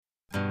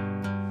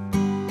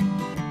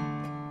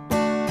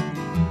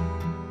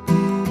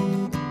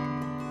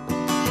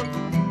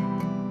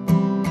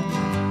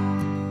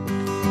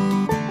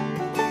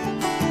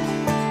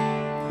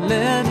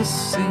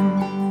us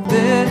sing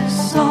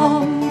this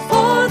song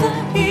for the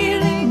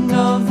healing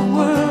of the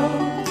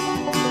world,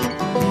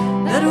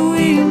 that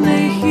we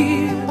may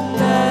hear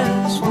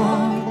as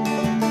one.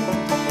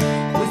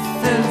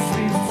 With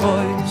every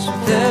voice,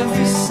 with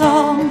every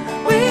song,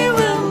 we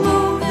will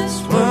move this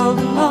world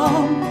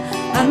along,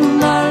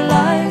 and our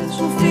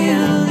lives will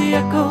feel the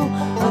echo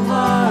of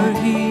our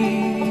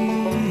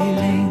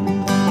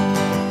healing.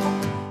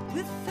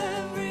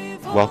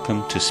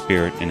 Welcome to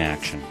Spirit in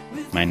Action.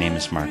 My name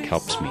is Mark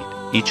Helpsmeet.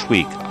 Each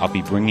week, I'll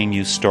be bringing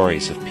you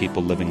stories of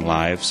people living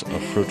lives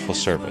of fruitful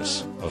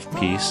service, of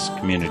peace,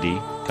 community,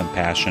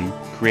 compassion,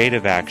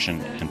 creative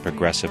action, and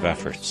progressive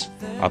efforts.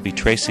 I'll be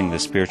tracing the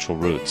spiritual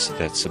roots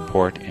that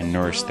support and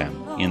nourish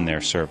them in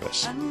their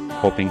service,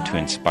 hoping to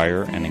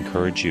inspire and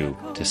encourage you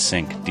to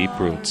sink deep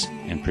roots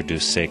and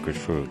produce sacred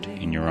fruit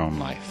in your own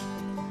life.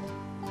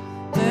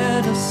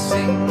 Let us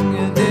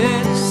sing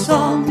this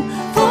song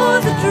for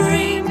the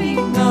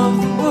dreaming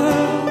of the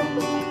world,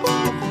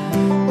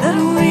 that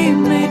we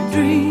may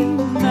dream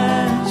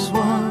as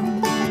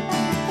one.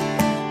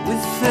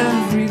 With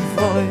every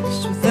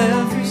voice, with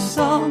every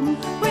song,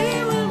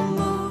 we will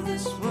move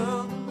this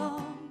world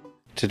along.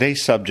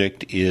 Today's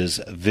subject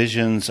is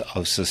visions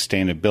of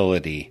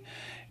sustainability,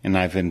 and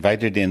I've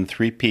invited in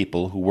 3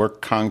 people who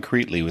work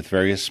concretely with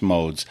various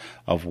modes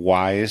of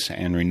wise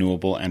and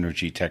renewable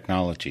energy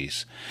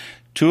technologies.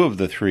 2 of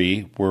the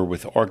 3 were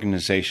with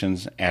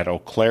organizations at Eau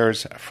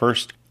Claire's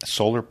first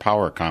Solar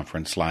Power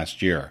Conference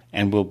last year,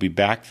 and will be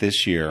back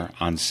this year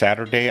on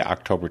Saturday,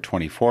 October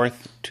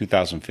 24th,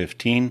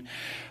 2015,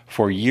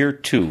 for Year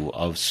 2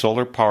 of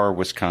Solar Power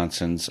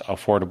Wisconsin's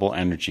Affordable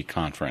Energy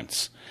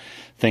Conference.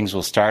 Things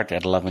will start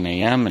at 11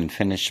 a.m. and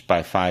finish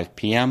by 5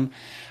 p.m.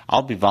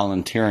 I'll be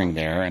volunteering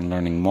there and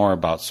learning more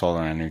about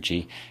solar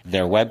energy.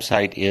 Their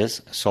website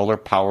is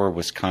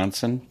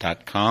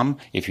solarpowerwisconsin.com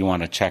if you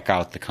want to check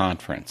out the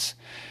conference.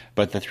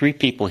 But the 3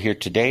 people here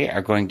today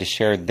are going to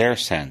share their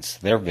sense,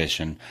 their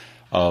vision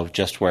of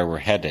just where we're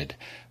headed,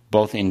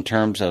 both in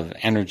terms of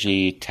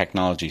energy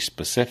technology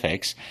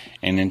specifics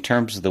and in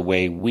terms of the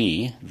way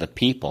we, the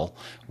people,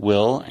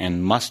 will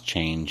and must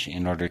change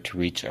in order to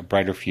reach a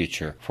brighter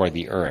future for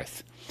the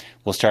Earth.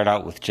 We'll start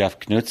out with Jeff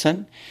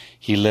Knutson.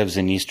 He lives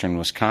in eastern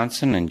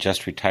Wisconsin and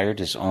just retired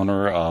as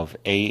owner of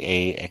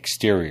AA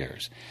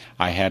Exteriors.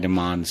 I had him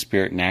on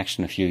Spirit in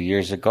Action a few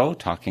years ago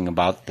talking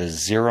about the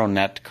zero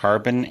net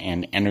carbon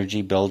and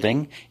energy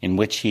building in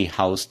which he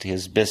housed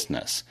his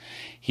business.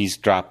 He's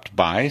dropped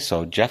by,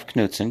 so Jeff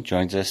Knutson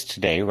joins us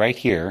today right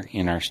here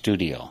in our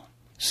studio.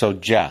 So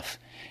Jeff,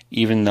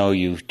 even though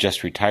you've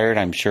just retired,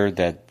 I'm sure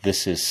that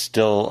this is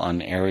still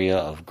an area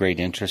of great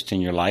interest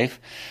in your life.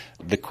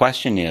 The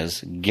question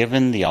is,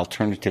 given the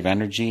alternative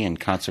energy and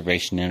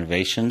conservation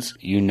innovations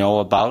you know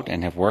about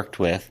and have worked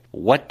with,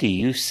 what do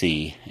you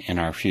see in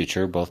our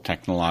future, both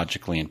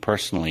technologically and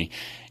personally,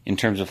 in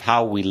terms of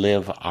how we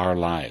live our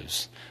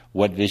lives?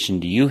 What vision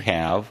do you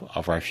have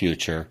of our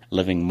future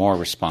living more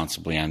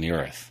responsibly on the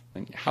Earth?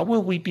 How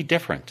will we be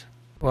different?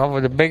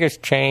 Well, the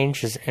biggest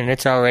change, and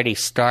it's already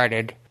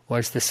started,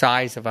 was the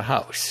size of a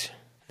house.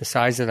 The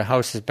size of the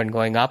house has been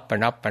going up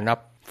and up and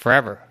up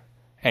forever,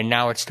 and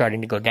now it's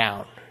starting to go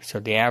down. So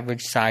the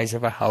average size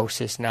of a house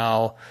is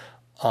now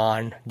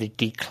on the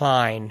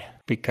decline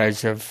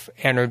because of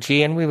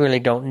energy, and we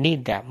really don't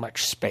need that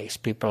much space.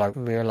 People are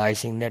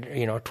realizing that,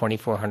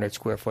 2,400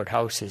 square foot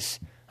house is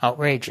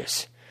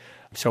outrageous.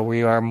 So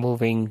we are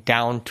moving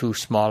down to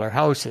smaller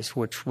houses,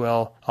 which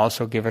will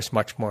also give us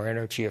much more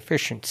energy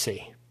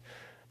efficiency.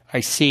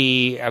 I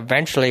see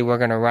eventually we're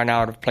going to run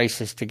out of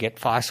places to get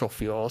fossil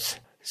fuels,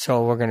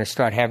 so we're going to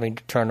start having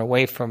to turn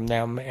away from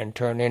them and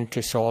turn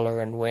into solar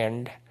and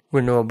wind.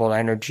 Renewable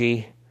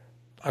energy.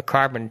 A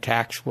carbon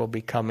tax will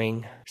be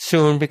coming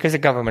soon because the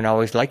government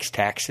always likes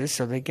taxes,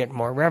 so they get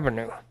more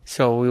revenue.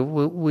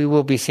 So we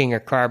will be seeing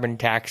a carbon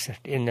tax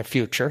in the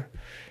future,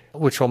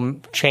 which will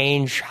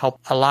change how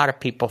a lot of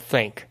people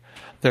think.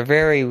 The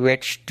very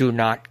rich do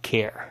not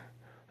care.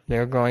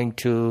 They're going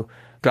to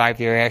drive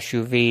their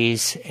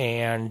SUVs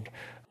and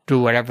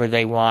do whatever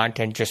they want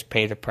and just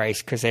pay the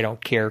price because they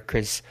don't care,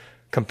 because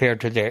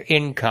compared to their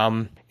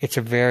income, it's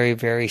a very,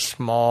 very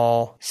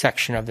small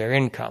section of their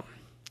income.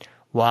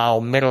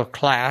 While middle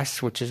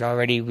class, which is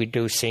already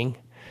reducing,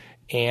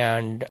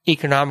 and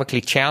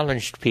economically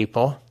challenged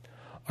people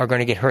are going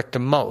to get hurt the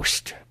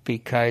most,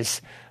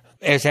 because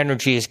as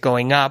energy is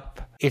going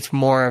up, it's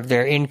more of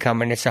their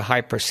income and it's a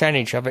high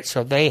percentage of it,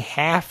 so they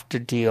have to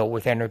deal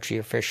with energy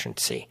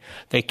efficiency.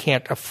 They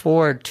can't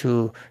afford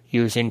to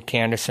use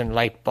incandescent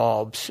light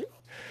bulbs.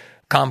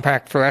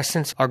 Compact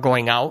fluorescents are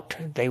going out.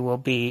 They will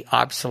be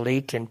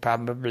obsolete in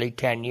probably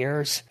 10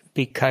 years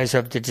because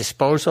of the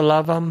disposal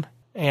of them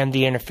and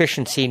the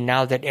inefficiency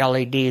now that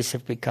LEDs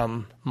have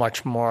become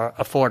much more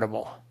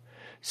affordable.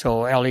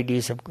 So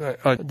LEDs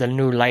are the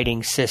new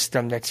lighting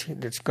system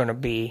that's going to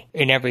be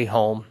in every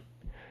home.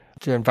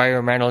 They're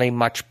environmentally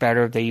much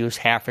better. They use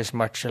half as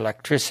much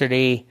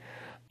electricity,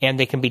 and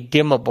they can be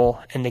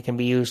dimmable, and they can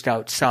be used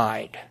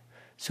outside.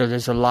 So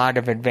there's a lot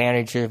of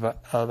advantages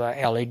of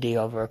a LED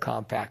over a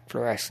compact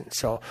fluorescent.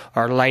 So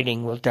our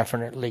lighting will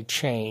definitely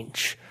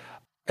change.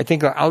 I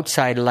think our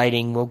outside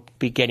lighting will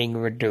be getting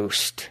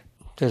reduced.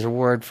 There's a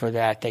word for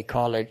that. They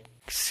call it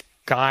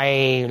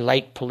sky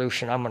light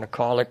pollution, I'm going to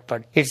call it.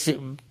 But it's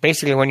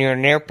basically when you're in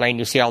an airplane,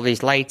 you see all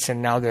these lights,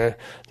 and now they're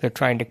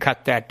trying to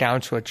cut that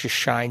down so it just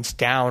shines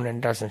down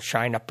and doesn't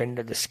shine up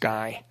into the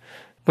sky,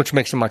 which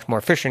makes it much more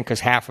efficient because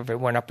half of it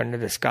went up into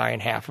the sky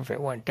and half of it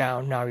went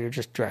down. Now you're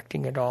just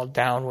directing it all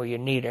down where you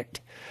need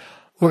it.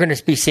 We're going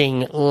to be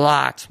seeing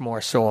lots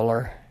more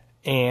solar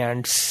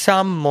and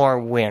some more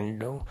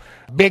wind.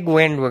 Big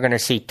wind we're going to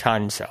see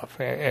tons of,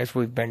 as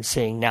we've been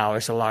seeing now.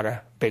 There's a lot of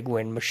big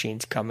wind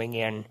machines coming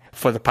in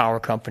for the power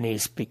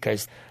companies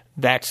because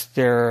that's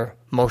their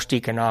most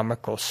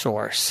economical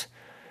source.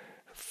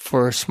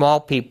 For small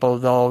people,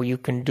 though, you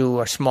can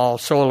do a small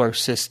solar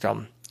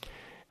system.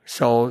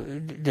 So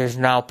there's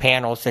now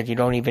panels that you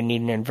don't even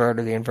need an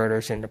inverter. The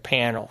inverter's in the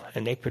panel,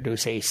 and they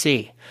produce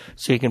AC.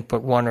 So you can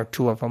put one or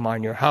two of them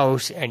on your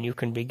house, and you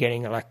can be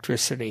getting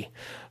electricity.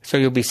 So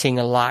you'll be seeing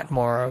a lot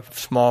more of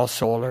small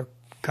solar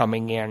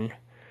coming in.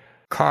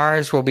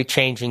 Cars will be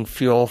changing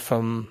fuel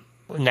from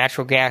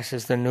natural gas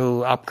is the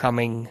new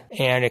upcoming,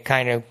 and it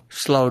kind of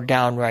slowed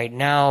down right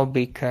now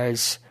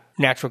because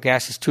natural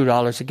gas is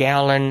 $2 a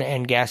gallon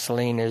and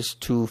gasoline is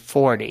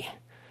 $2.40.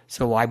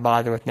 So why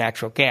bother with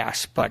natural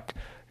gas? But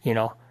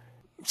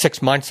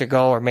 6 months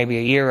ago or maybe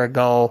a year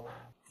ago,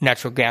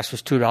 natural gas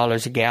was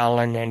 $2 a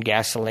gallon and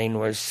gasoline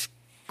was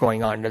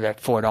going on to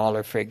that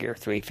 $4 figure,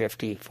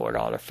 $3.50,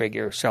 $4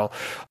 figure. So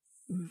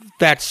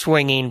that's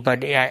swinging,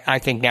 but I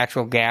think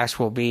natural gas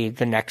will be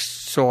the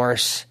next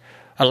source.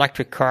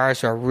 Electric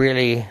cars are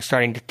really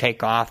starting to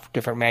take off.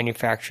 Different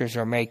manufacturers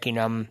are making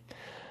them.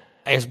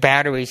 As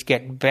batteries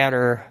get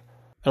better,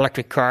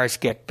 electric cars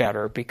get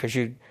better because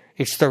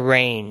it's the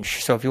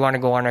range. So if you want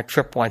to go on a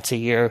trip once a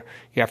year,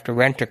 you have to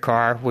rent a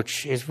car,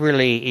 which is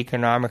really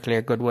economically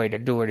a good way to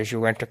do it, is you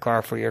rent a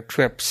car for your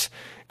trips,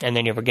 and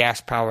then you have a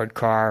gas-powered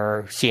car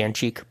or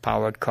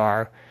CNG-powered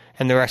car,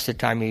 and the rest of the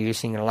time you're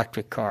using an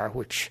electric car,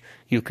 which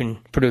you can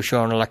produce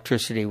your own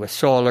electricity with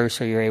solar,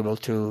 so you're able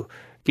to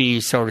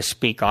be, so to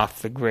speak,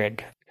 off the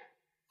grid.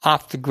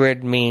 Off the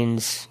grid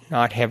means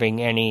not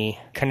having any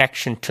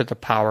connection to the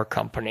power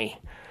company,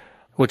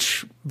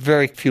 which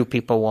very few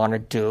people want to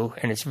do,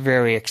 and it's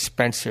very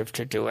expensive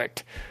to do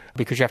it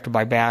because you have to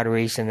buy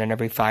batteries, and then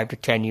every 5 to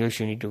 10 years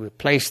you need to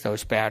replace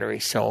those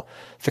batteries. So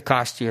the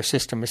cost of your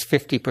system is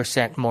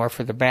 50% more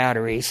for the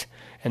batteries,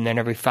 and then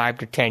every 5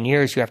 to 10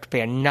 years you have to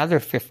pay another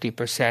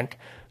 50%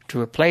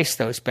 to replace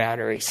those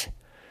batteries.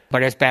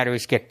 But as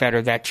batteries get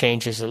better, that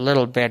changes a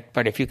little bit,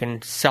 but if you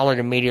can sell it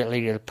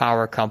immediately to the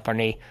power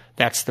company,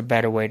 that's the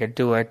better way to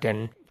do it.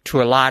 And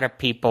to a lot of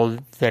people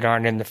that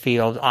aren't in the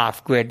field,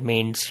 off-grid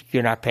means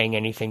you're not paying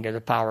anything to the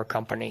power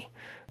company.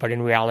 But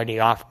in reality,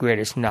 off-grid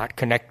is not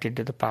connected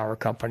to the power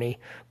company.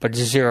 But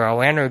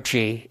zero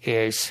energy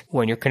is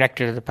when you're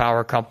connected to the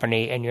power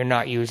company and you're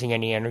not using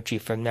any energy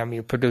from them,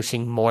 you're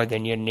producing more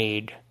than you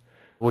need,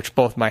 which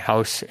both my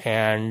house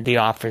and the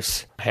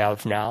office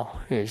have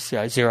now, is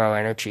zero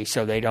energy.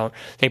 So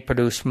they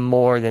produce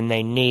more than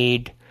they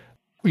need.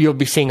 You'll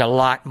be seeing a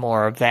lot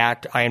more of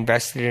that. I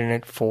invested in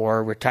it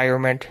for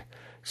retirement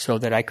so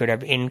that I could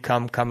have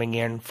income coming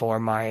in for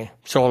my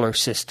solar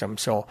system.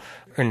 So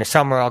in the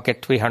summer, I'll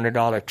get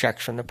 $300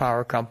 checks from the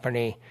power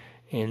company.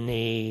 In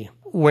the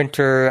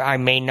winter, I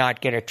may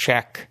not get a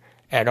check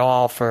at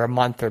all for a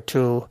month or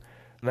two,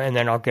 and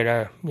then I'll get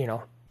a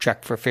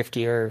check for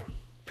 $50, or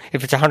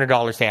if it's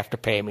 $100, they have to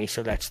pay me.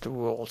 So that's the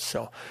rule.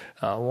 So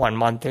 1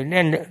 month, and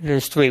then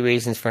there's 3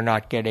 reasons for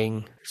not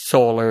getting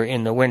solar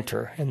in the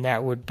winter, and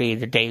that would be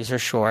the days are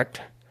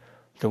short,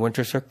 the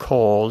winters are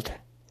cold,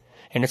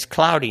 and it's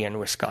cloudy in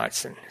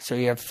Wisconsin. So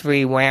you have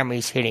 3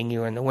 whammies hitting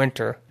you in the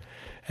winter.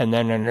 And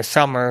then in the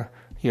summer,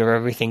 you have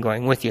everything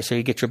going with you. So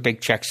you get your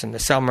big checks in the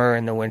summer.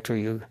 In the winter,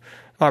 you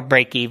are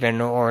break even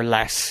or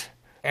less.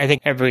 I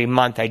think every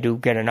month I do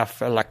get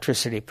enough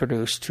electricity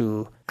produced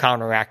to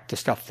counteract the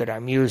stuff that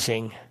I'm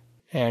using.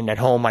 And at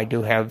home, I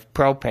do have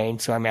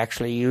propane. So I'm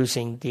actually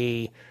using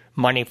the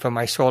money from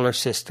my solar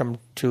system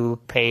to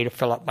pay to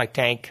fill up my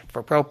tank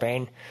for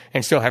propane,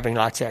 and still having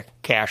lots of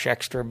cash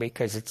extra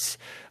because it's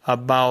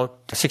about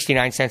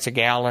 69 cents a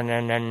gallon,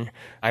 and then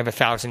I have a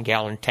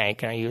 1,000-gallon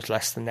tank, and I use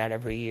less than that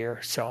every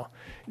year. So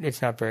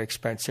it's not very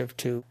expensive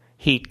to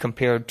heat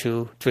compared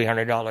to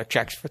 $300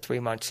 checks for 3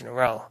 months in a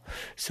row.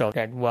 So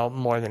that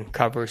more than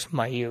covers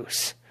my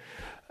use.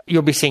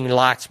 You'll be seeing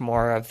lots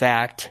more of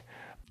that.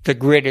 The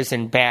grid is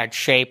in bad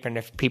shape, and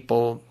if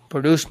people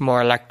produce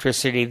more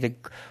electricity,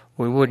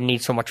 we wouldn't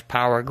need so much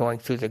power going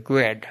through the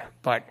grid.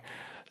 But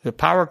the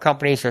power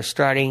companies are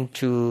starting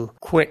to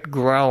quit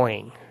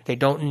growing. They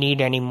don't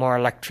need any more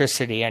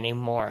electricity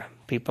anymore.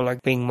 People are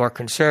being more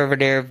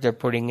conservative. They're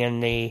putting in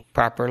the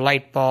proper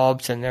light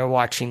bulbs, and they're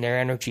watching their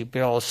energy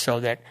bills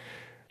so that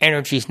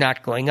energy is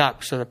not going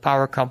up. So the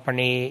power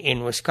company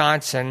in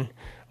Wisconsin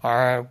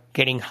are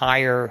getting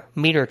higher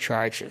meter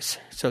charges.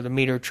 So the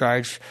meter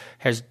charge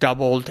has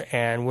doubled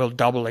and will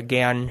double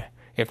again.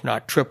 if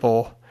not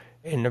triple,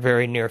 in the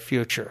very near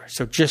future.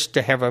 So just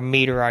to have a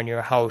meter on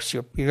your house,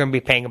 you're going to be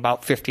paying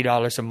about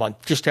 $50 a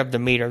month. Just to have the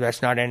meter.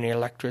 That's not any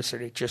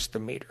electricity, just the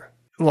meter.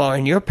 Well,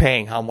 and you're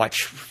paying how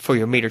much for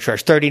your meter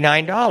charge?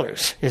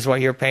 $39 is what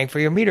you're paying for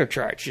your meter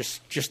charge,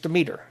 just the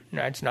meter.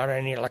 No, it's not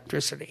any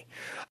electricity.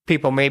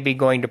 People may be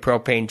going to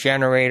propane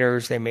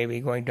generators. They may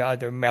be going to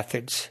other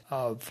methods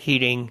of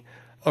heating.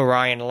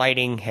 Orion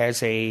Lighting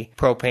has a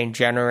propane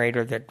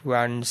generator that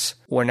runs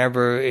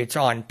whenever it's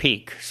on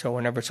peak. So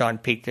whenever it's on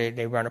peak,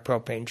 they run a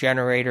propane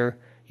generator,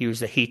 use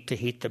the heat to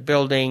heat the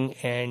building,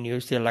 and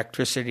use the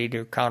electricity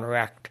to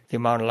counteract the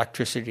amount of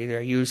electricity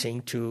they're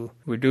using to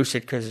reduce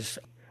it, because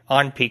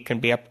on peak can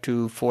be up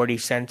to 40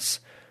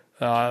 cents.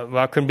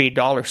 It can be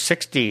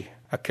 $1.60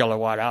 a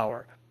kilowatt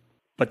hour.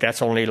 But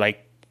that's only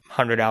like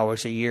 100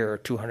 hours a year or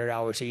 200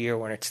 hours a year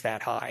when it's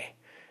that high.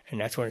 And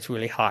that's when it's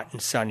really hot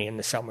and sunny in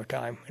the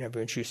summertime and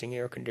everyone's using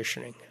air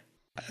conditioning.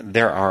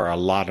 There are a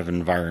lot of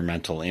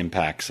environmental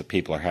impacts that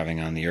people are having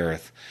on the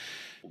earth.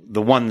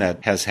 The one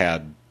that has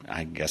had,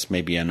 I guess,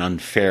 maybe an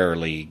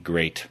unfairly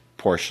great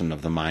portion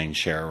of the mind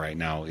share right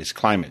now is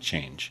climate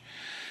change.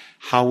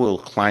 How will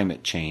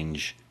climate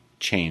change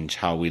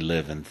how we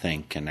live and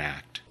think and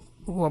act?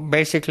 Well,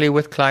 basically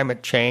with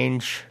climate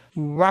change,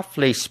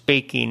 roughly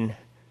speaking,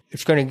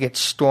 it's going to get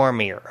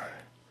stormier.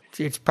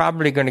 It's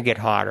probably going to get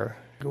hotter.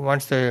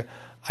 Once the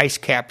ice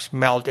caps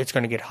melt, it's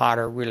going to get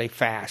hotter really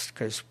fast,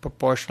 because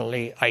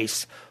proportionally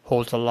ice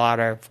holds a lot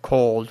of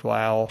cold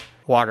while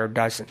water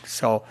doesn't.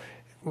 So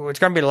it's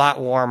going to be a lot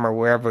warmer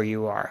wherever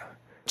you are.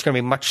 It's going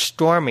to be much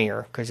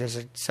stormier because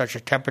there's such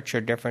a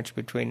temperature difference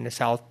between the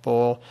South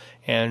Pole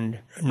and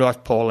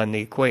North Pole and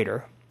the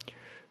equator.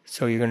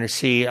 So you're going to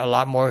see a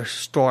lot more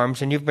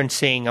storms, and you've been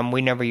seeing them.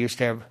 We never used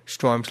to have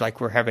storms like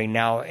we're having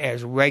now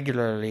as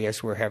regularly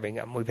as we're having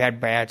them. We've had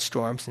bad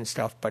storms and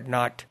stuff, but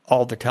not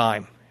all the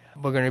time.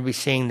 We're going to be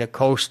seeing the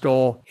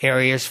coastal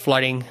areas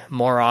flooding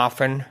more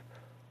often.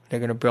 They're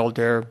going to build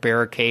their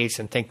barricades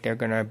and think they're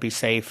going to be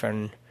safe,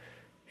 and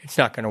it's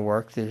not going to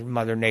work.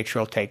 Mother Nature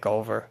will take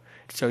over.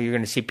 So you're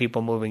going to see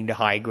people moving to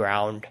high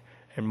ground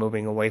and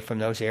moving away from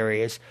those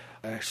areas.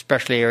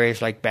 Especially areas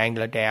like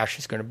Bangladesh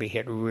is going to be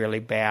hit really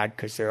bad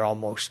because they're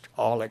almost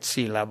all at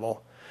sea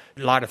level.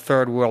 A lot of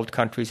third world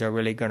countries are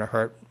really going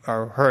to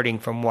are hurting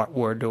from what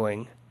we're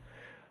doing.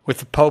 With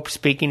the Pope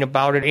speaking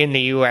about it in the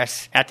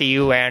U.S., at the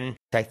UN,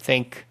 I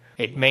think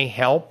it may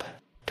help,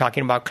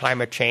 talking about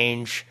climate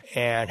change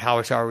and how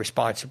it's our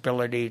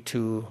responsibility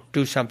to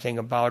do something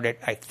about it.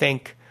 I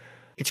think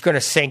it's going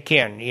to sink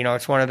in. You know,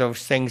 it's one of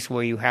those things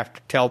where you have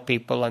to tell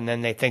people, and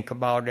then they think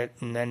about it,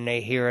 and then they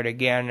hear it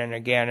again and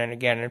again and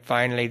again, and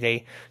finally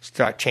they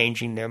start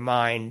changing their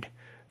mind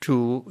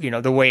to, you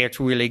know, the way it's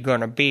really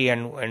going to be,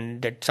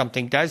 and that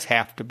something does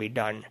have to be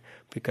done,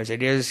 because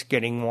it is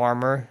getting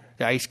warmer.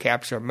 The ice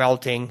caps are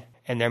melting,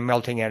 and they're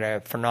melting at a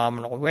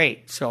phenomenal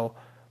rate. So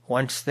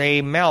once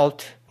they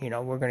melt, you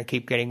know, we're going to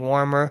keep getting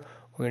warmer.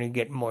 We're going to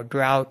get more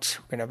droughts.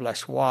 We're going to have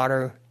less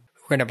water.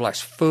 We're going to have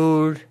less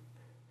food.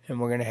 And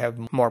we're going to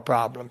have more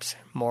problems,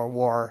 more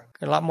war,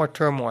 a lot more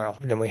turmoil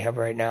than we have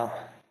right now.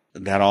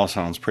 That all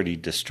sounds pretty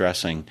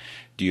distressing.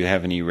 Do you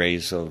have any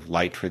rays of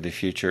light for the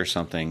future,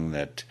 something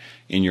that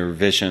in your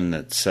vision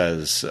that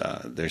says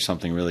there's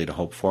something really to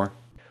hope for?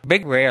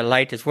 Big ray of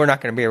light is we're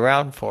not going to be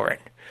around for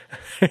it.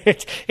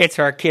 It's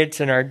our kids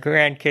and our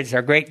grandkids,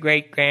 our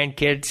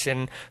great-great-grandkids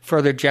and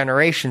further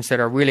generations that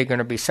are really going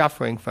to be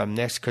suffering from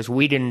this, because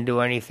we didn't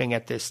do anything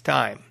at this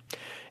time.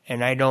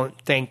 And I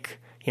don't think...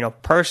 You know,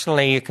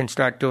 personally, you can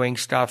start doing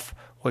stuff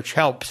which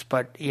helps,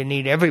 but you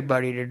need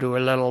everybody to do a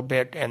little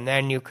bit, and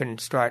then you can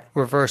start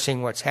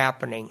reversing what's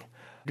happening.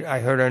 I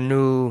heard a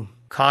new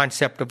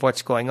concept of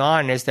what's going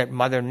on is that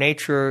Mother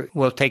Nature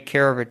will take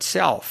care of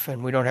itself,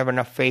 and we don't have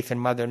enough faith in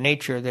Mother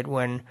Nature that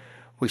when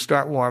we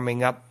start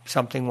warming up,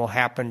 something will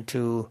happen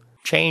to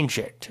change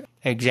it.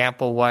 An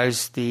example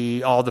was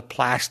all the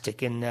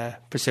plastic in the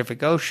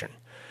Pacific Ocean.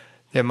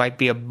 There might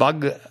be a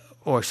bug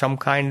or some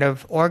kind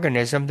of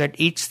organism that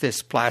eats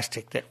this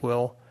plastic that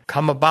will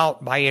come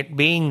about by it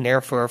being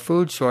there for a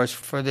food source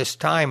for this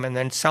time, and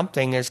then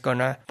something is going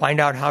to find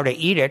out how to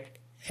eat it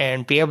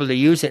and be able to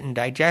use it and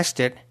digest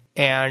it,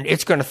 and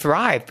it's going to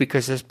thrive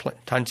because there's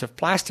tons of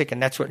plastic,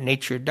 and that's what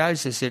nature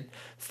does, is it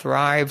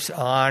thrives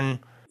on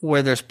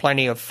where there's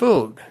plenty of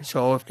food.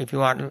 So if you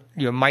want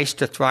your mice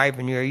to thrive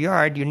in your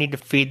yard, you need to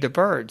feed the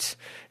birds.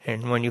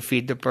 And when you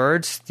feed the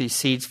birds, the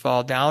seeds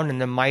fall down,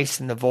 and the mice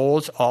and the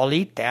voles all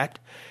eat that,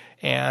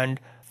 and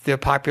the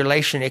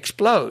population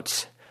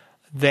explodes.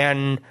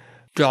 Then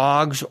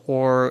dogs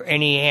or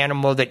any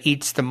animal that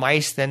eats the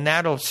mice, then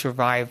that'll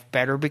survive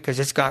better because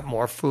it's got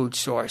more food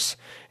source.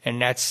 And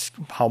that's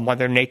how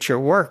Mother Nature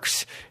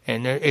works.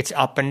 And it's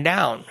up and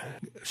down.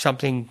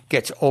 Something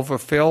gets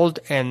overfilled,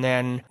 and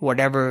then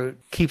whatever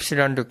keeps it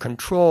under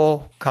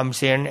control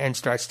comes in and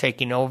starts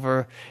taking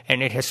over.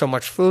 And it has so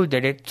much food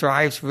that it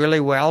thrives really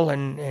well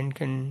and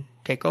can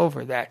take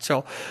over that.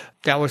 So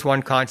that was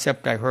one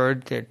concept I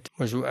heard that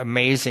was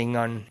amazing,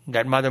 on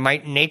that Mother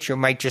Nature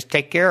might just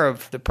take care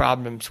of the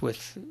problems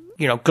with,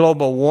 you know,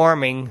 global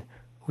warming.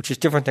 which is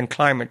different than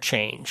climate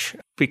change,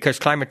 because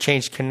climate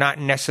change cannot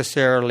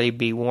necessarily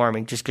be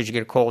warming. Just because you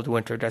get a cold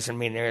winter doesn't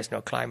mean there is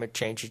no climate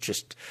change. It's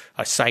just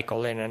a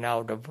cycle in and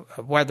out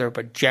of weather.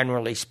 But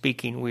generally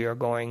speaking, we are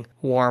going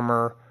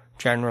warmer.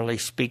 Generally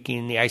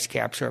speaking, the ice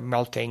caps are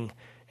melting,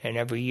 and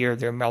every year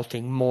they're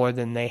melting more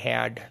than they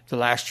had the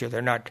last year.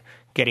 They're not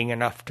getting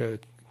enough to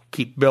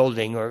keep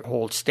building or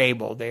hold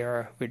stable. They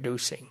are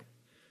reducing.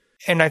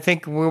 And I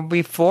think we'll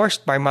be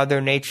forced by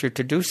Mother Nature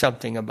to do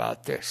something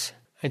about this.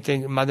 I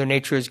think Mother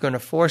Nature is going to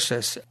force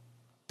us.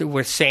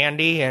 With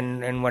Sandy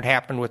and what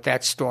happened with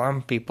that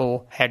storm,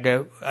 people had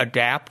to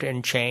adapt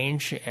and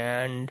change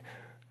and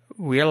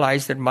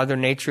realize that Mother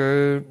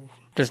Nature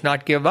does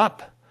not give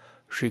up.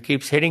 She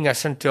keeps hitting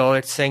us until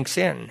it sinks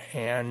in.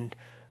 And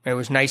it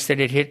was nice that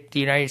it hit the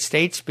United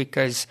States,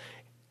 because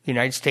the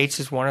United States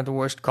is one of the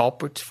worst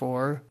culprits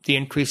for the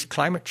increase of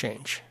climate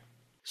change.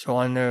 So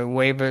on the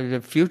wave of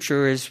the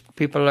future is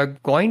people are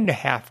going to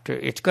have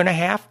to, it's going to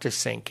have to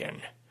sink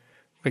in,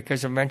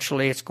 because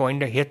eventually it's going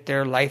to hit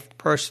their life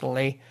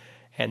personally,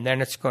 and then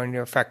it's going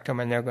to affect them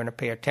and they're going to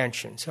pay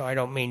attention. So I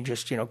don't mean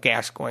just,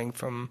 gas going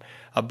from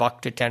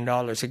 $1 to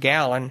 $10 a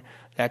gallon.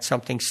 That's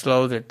something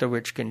slow that the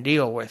rich can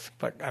deal with.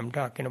 But I'm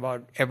talking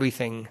about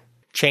everything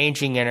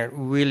changing and it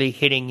really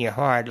hitting you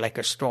hard like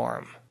a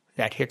storm.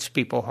 That hits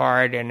people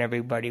hard and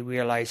everybody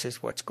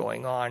realizes what's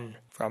going on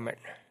from it.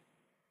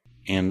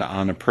 And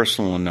on a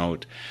personal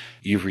note,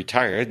 you've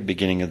retired at the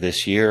beginning of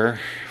this year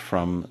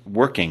from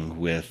working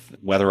with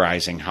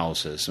weatherizing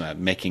houses,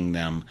 making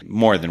them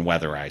more than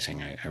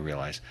weatherizing, I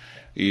realize.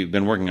 You've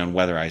been working on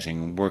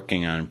weatherizing,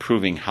 working on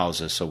improving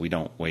houses so we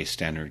don't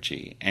waste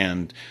energy.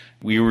 And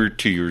we were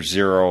to your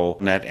zero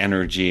net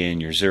energy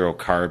and your zero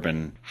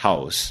carbon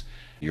house,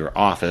 your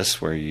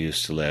office where you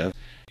used to live,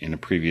 in a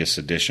previous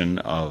edition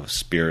of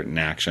Spirit in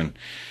Action.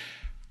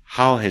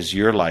 How has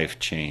your life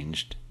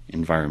changed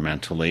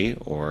environmentally,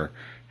 or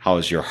how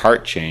has your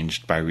heart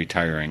changed by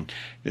retiring?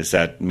 Does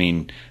that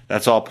mean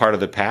that's all part of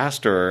the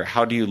past, or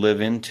how do you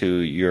live into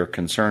your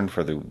concern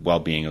for the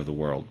well-being of the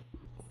world?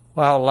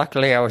 Well,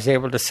 luckily I was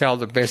able to sell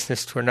the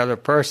business to another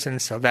person,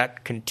 so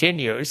that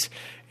continues.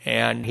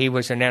 And he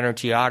was an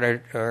energy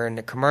auditor in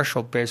the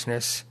commercial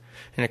business,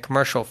 in the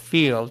commercial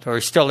field, or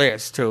he still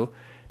is too.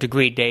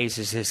 Degree Days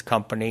is his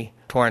company,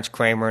 Torrance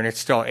Kramer, and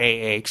it's still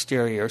AA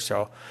Exterior,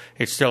 so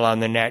it's still on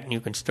the net, and you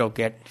can still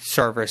get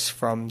service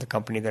from the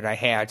company that I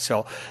had.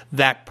 So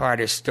that part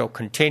is still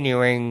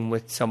continuing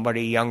with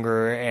somebody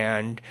younger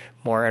and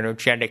more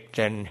energetic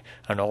than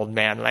an old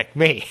man like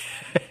me.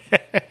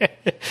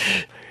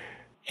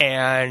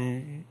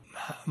 And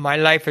my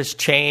life has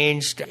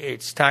changed.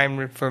 It's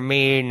time for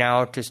me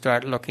now to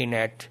start looking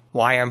at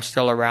why I'm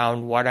still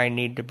around, what I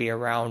need to be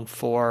around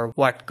for,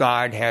 what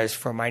God has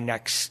for my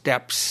next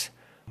steps,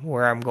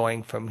 where I'm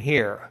going from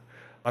here.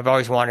 I've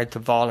always wanted to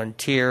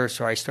volunteer,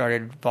 so I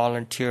started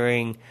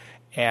volunteering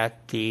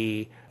at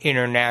the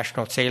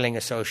International Sailing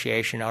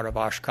Association out of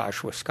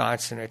Oshkosh,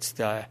 Wisconsin. It's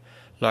the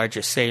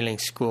largest sailing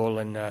school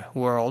in the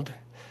world,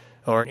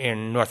 or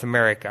in North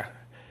America.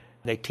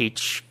 They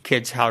teach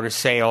kids how to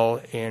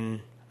sail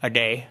in a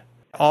day.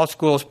 All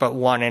schools but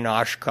one in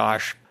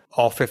Oshkosh,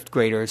 all fifth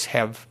graders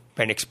have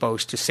been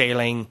exposed to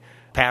sailing,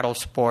 paddle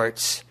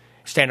sports,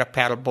 stand-up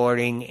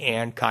paddleboarding,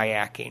 and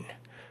kayaking.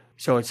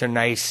 So it's a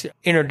nice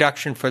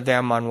introduction for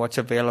them on what's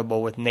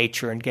available with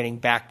nature and getting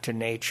back to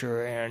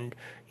nature and,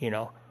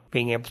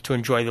 being able to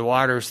enjoy the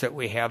waters that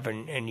we have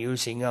and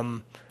using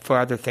them for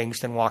other things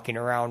than walking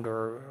around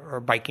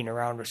or biking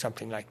around or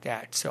something like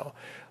that. So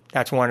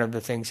that's one of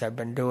the things I've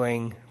been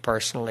doing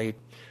personally.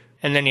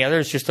 And then the other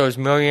is just those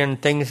million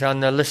things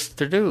on the list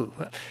to do,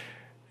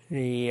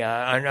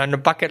 on the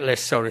bucket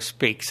list, so to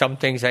speak. Some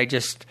things I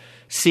just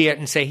see it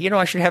and say,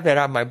 I should have that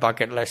on my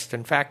bucket list.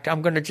 In fact,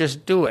 I'm going to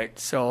just do it.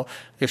 So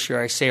this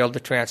year I sailed the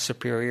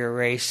Trans-Superior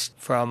race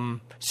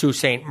from Sault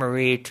Ste.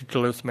 Marie to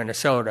Duluth,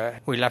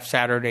 Minnesota. We left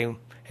Saturday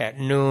at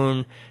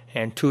noon,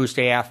 and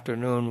Tuesday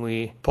afternoon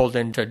we pulled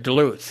into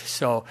Duluth.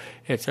 So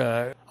it's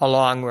a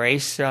long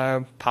race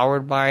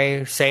powered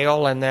by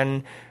sail, and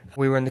then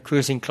we were in the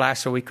cruising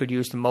class so we could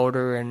use the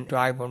motor and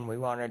drive when we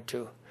wanted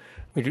to.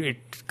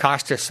 It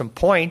cost us some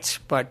points,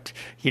 but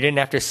you didn't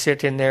have to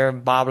sit in there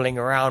bobbling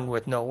around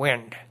with no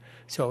wind.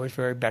 So it was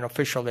very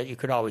beneficial that you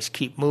could always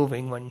keep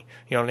moving when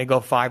you only go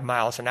 5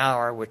 miles an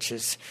hour, which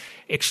is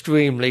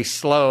extremely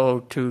slow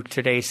to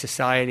today's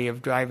society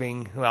of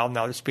driving. Well,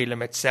 now the speed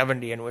limit's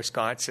 70 in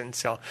Wisconsin,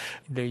 so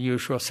the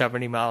usual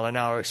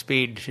 70-mile-an-hour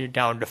speed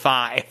down to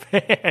 5.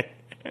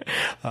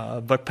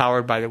 But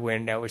powered by the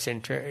wind, that was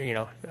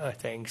a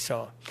thing.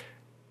 So,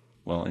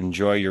 well,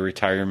 enjoy your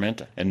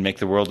retirement and make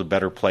the world a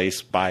better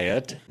place by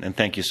it. And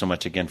thank you so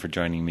much again for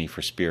joining me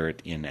for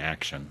Spirit in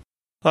Action.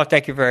 Well,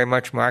 thank you very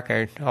much, Mark.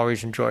 I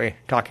always enjoy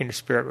talking to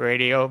Spirit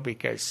Radio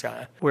because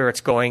where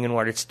it's going and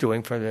what it's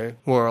doing for the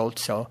world.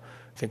 So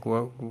I think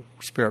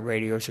Spirit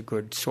Radio is a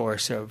good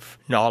source of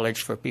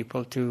knowledge for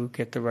people to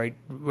get the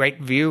right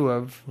view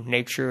of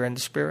nature and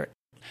the spirit.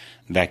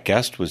 That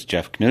guest was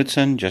Jeff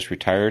Knudsen, just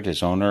retired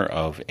as owner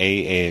of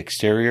AA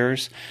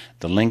Exteriors.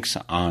 The link's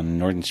on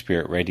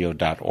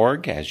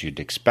northernspiritradio.org, as you'd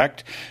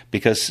expect,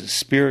 because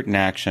Spirit in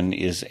Action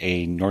is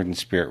a Northern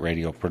Spirit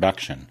Radio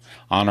production.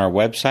 On our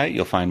website,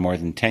 you'll find more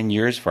than 10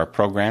 years of our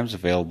programs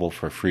available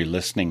for free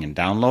listening and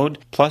download.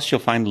 Plus,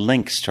 you'll find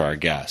links to our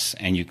guests,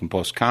 and you can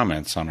post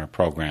comments on our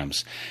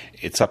programs.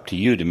 It's up to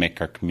you to make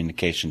our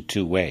communication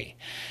two-way.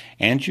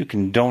 And you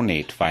can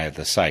donate via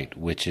the site,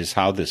 which is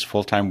how this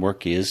full-time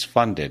work is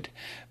funded.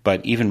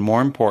 But even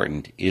more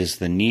important is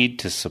the need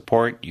to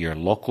support your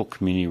local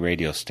community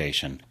radio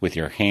station with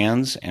your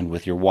hands and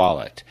with your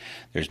wallet.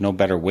 There's no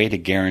better way to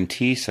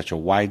guarantee such a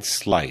wide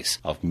slice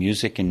of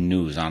music and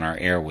news on our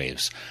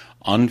airwaves,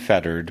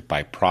 unfettered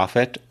by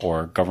profit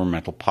or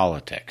governmental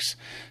politics.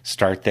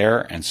 Start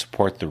there and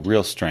support the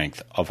real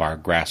strength of our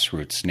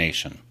grassroots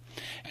nation.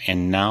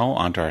 And now,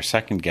 on to our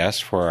second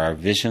guest for our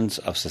Visions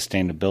of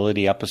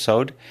Sustainability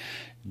episode.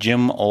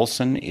 Jim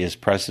Olson is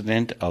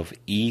president of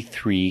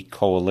E3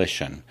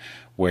 Coalition,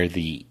 where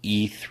the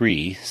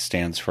E3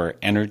 stands for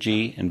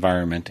Energy,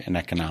 Environment, and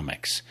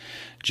Economics.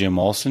 Jim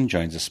Olson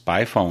joins us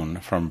by phone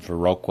from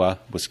Viroqua,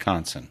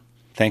 Wisconsin.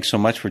 Thanks so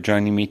much for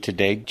joining me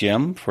today,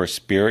 Jim, for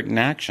Spirit in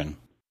Action.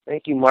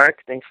 Thank you, Mark.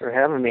 Thanks for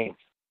having me.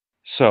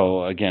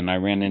 So, again, I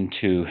ran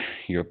into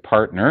your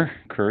partner,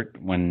 Kurt,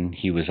 when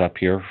he was up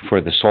here for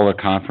the solar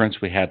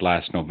conference we had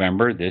last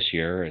November. This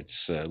year,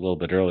 it's a little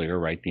bit earlier,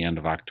 right the end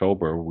of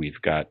October.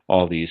 We've got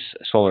all these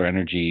solar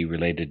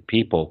energy-related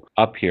people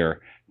up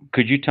here.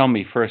 Could you tell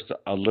me first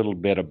a little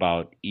bit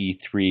about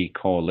E3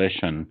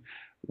 Coalition,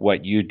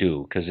 what you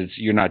do? Because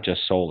you're not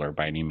just solar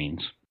by any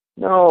means.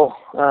 No,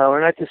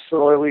 we're not just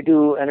solar. We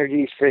do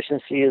energy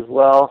efficiency as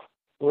well.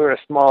 We're a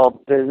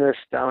small business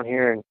down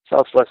here in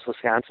southwest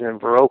Wisconsin in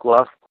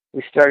Viroqua.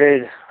 We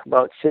started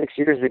about 6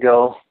 years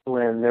ago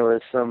when there was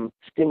some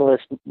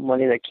stimulus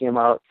money that came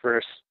out for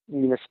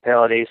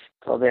municipalities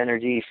called the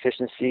Energy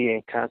Efficiency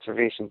and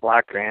Conservation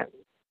Block Grant.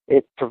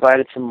 It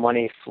provided some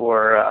money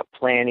for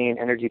planning,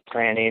 energy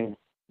planning,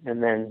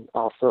 and then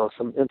also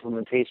some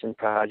implementation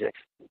projects.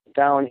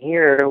 Down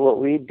here, what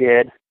we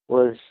did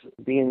was,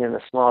 being in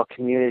a small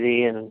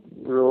community in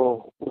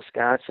rural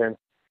Wisconsin,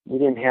 we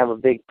didn't have a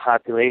big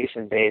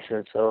population base,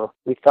 and so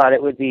we thought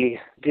it would be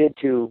good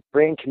to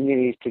bring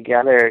communities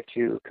together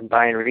to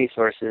combine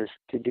resources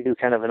to do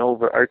kind of an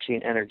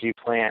overarching energy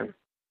plan.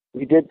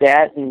 We did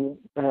that, and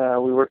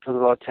we worked with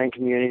about 10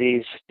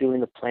 communities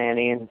doing the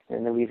planning,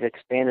 and then we've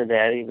expanded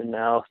that even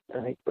now.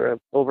 I think we're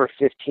over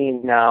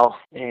 15 now,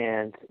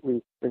 and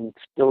we've been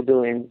still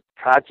doing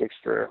projects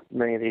for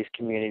many of these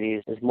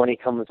communities as money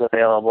comes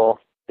available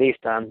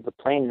based on the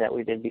planning that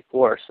we did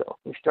before. So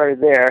we started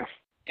there.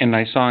 And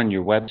I saw on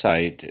your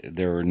website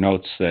there were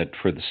notes that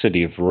for the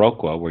city of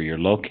Viroqua, where you're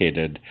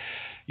located,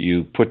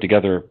 you put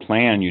together a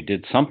plan. You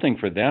did something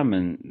for them,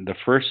 and the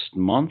first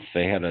month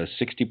they had a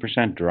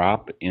 60%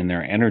 drop in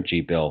their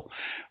energy bill.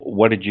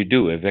 What did you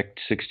do,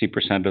 evict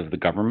 60% of the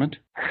government?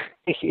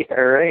 Yeah,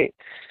 right.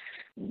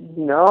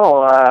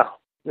 No,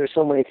 there's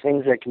so many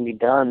things that can be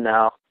done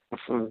now,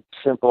 from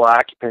simple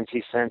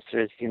occupancy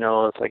sensors.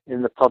 It's like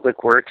in the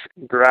public works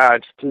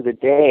garage through the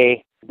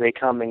day, they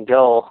come and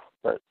go,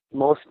 but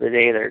most of the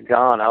day they're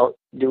gone out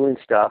doing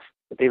stuff.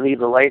 But they leave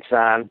the lights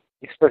on,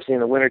 especially in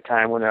the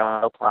wintertime when they're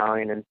out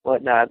plowing and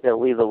whatnot.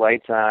 They'll leave the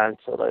lights on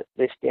so that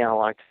they stay on a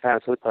long time.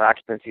 So we put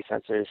occupancy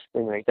sensors,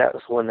 things like that.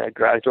 So when the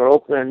garage door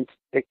opens,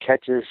 it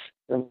catches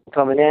them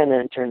coming in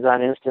and turns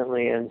on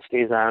instantly and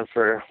stays on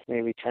for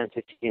maybe 10,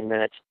 15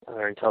 minutes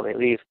or until they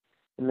leave.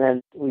 And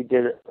then we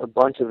did a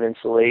bunch of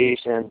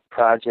insulation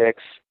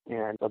projects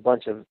and a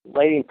bunch of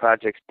lighting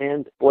projects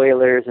and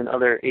boilers and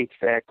other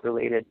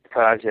HVAC-related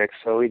projects.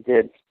 So we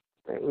did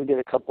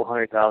a couple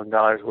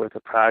 $100,000 worth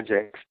of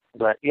projects.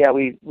 But yeah,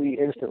 we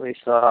instantly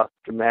saw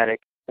dramatic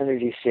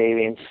energy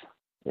savings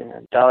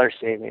and dollar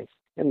savings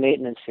and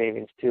maintenance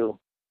savings too.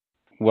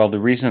 Well, the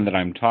reason that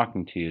I'm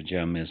talking to you,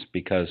 Jim, is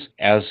because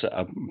as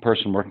a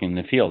person working in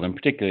the field, and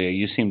particularly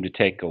you seem to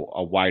take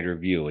a wider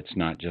view. It's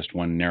not just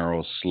one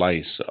narrow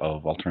slice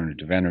of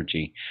alternative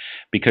energy.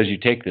 Because you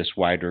take this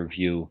wider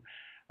view,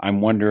 I'm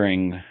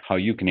wondering how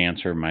you can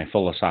answer my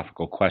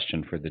philosophical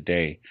question for the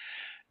day.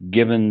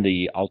 Given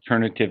the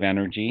alternative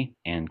energy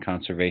and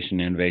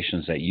conservation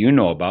innovations that you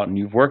know about and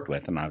you've worked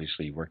with, and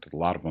obviously you've worked with a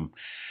lot of them,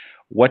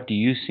 what do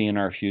you see in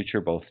our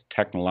future, both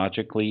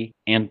technologically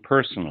and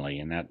personally,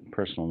 and that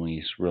personally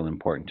is real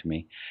important to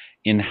me,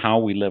 in how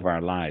we live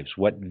our lives?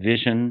 What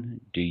vision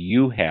do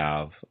you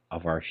have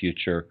of our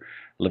future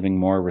living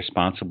more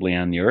responsibly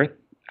on the earth?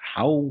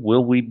 How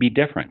will we be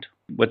different?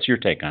 What's your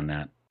take on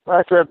that? Well,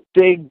 that's a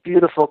big,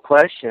 beautiful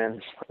question.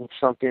 It's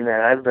something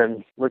that I've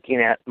been looking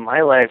at in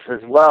my life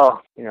as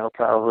well.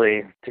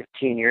 Probably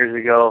 15 years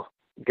ago,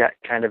 got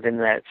kind of in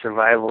that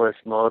survivalist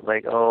mode,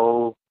 like,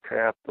 oh,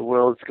 crap, the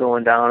world's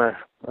going down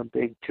a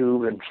big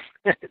tube, and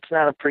it's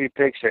not a pretty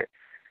picture.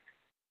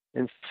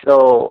 And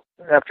so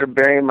after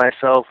burying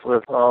myself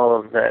with all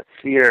of that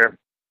fear,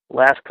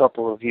 last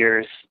couple of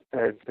years,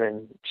 I've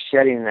been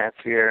shedding that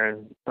fear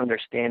and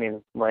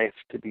understanding life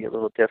to be a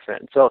little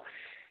different. So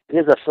it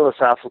is a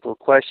philosophical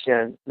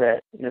question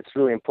that's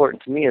really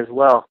important to me as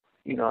well.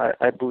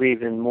 I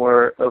believe in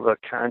more of a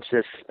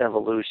conscious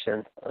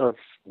evolution of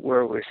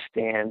where we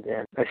stand.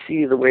 And I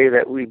see the way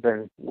that we've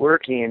been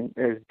working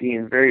as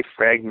being very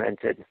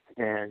fragmented.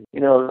 And,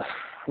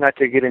 not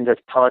to get into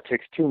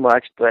politics too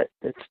much, but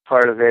it's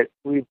part of it.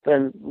 We've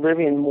been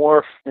living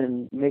more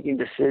and making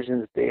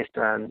decisions based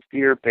on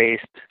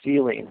fear-based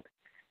feeling.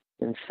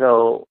 And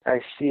so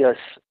I see us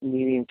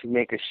needing to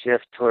make a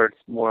shift towards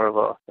more of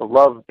a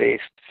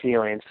love-based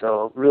feeling.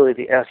 So really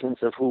the essence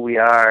of who we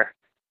are,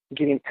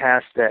 getting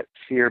past that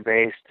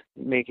fear-based,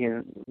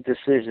 making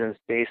decisions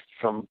based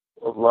from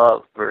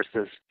love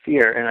versus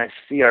fear. And I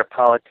see our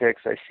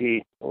politics, I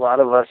see a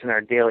lot of us in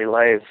our daily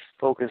lives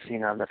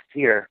focusing on the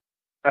fear.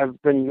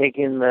 I've been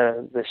making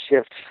the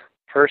shift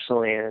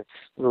personally, and it's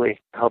really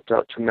helped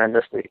out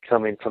tremendously,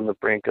 coming from the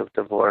brink of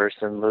divorce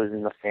and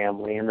losing the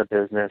family and the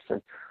business.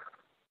 And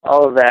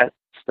all of that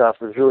stuff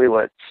is really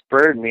what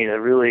spurred me to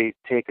really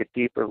take a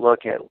deeper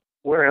look at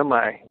where am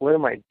I? What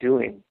am I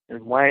doing?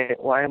 And why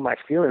am I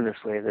feeling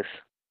this way,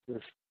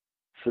 this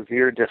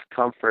severe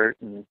discomfort?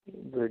 And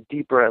the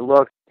deeper I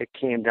looked, it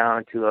came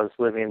down to I was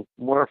living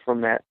more from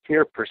that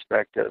fear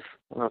perspective.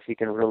 I don't know if you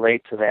can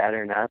relate to that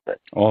or not. But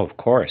oh, of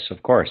course.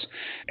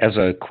 As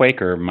a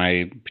Quaker,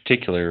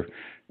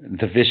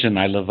 the vision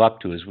I live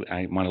up to is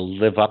I want to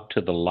live up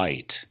to the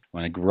light. I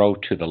want to grow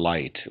to the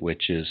light,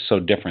 which is so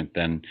different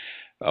than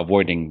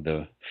avoiding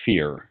the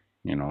fear,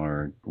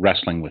 or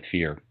wrestling with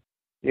fear.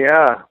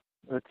 Yeah,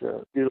 that's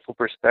a beautiful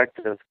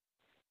perspective.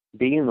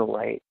 Being the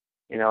light,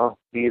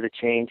 be the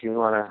change you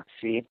want to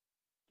see.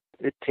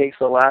 It takes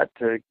a lot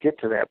to get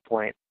to that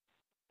point.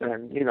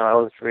 And, I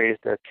was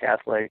raised a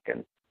Catholic.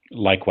 And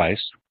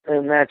likewise.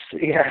 And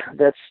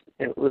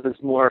it was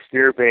more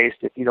fear-based.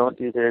 If you don't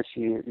do this,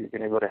 you're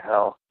going to go to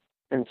hell.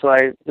 And so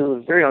it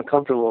was very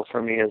uncomfortable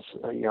for me as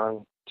a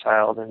young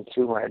child and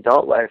through my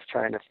adult life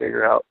trying to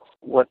figure out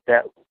why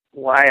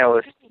I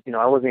was,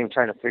 I wasn't even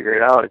trying to figure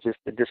it out. It's just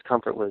the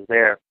discomfort was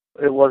there.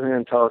 It wasn't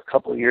until a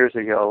couple of years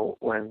ago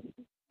when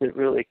it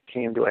really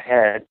came to a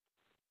head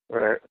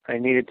where I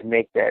needed to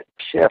make that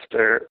shift,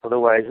 or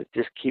otherwise it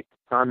just keep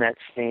on that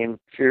same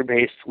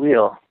fear-based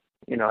wheel.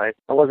 I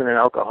wasn't an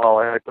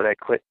alcoholic, but I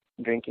quit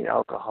drinking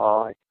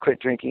alcohol. I quit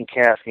drinking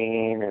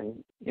caffeine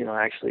and,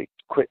 actually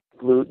quit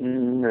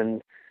gluten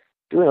and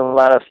doing a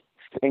lot of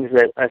things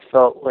that I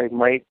felt like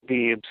might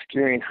be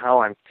obscuring how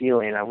I'm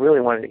feeling. I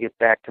really wanted to get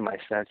back to my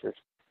senses.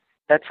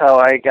 That's how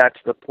I got to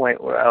the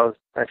point where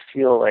I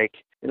feel like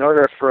in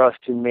order for us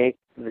to make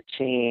the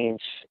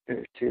change,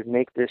 to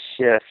make this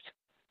shift,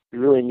 we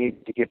really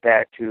need to get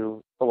back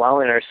to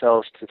allowing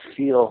ourselves to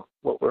feel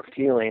what we're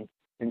feeling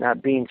and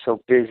not being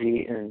so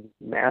busy and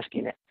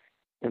masking it.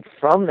 And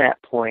from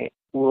that point,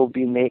 we'll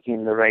be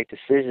making the right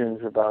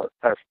decisions about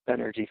our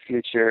energy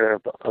future,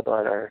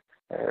 about our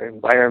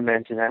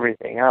environment and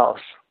everything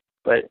else.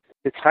 But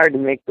it's hard to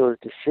make those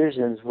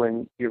decisions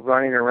when you're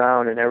running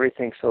around and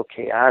everything's so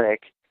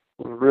chaotic.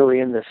 We're really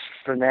in this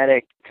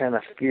frenetic kind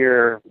of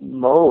fear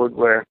mode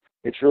where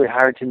it's really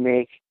hard to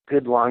make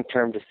good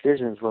long-term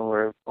decisions when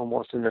we're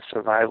almost in the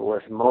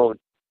survivalist mode.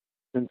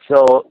 And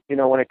so,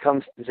 when it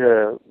comes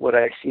to what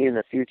I see in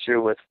the future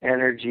with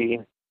energy,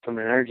 from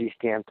an energy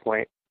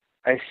standpoint,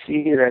 I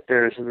see that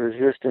there's a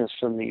resistance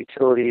from the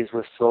utilities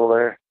with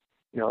solar.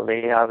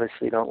 They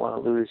obviously don't want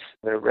to lose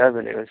their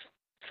revenues.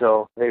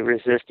 So they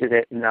resisted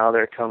it, and now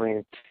they're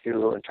coming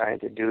to and trying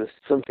to do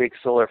some big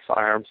solar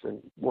farms and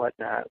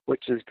whatnot,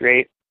 which is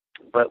great.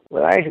 But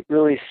what I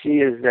really see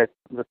is that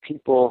the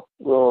people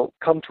will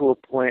come to a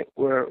point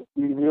where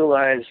we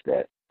realize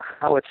that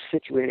how it's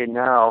situated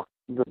now,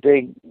 the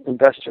big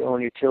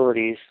investor-owned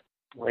utilities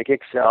like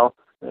Xcel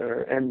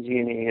or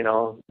MG&E,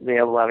 they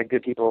have a lot of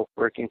good people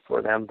working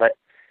for them. But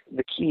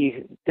the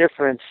key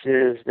difference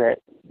is that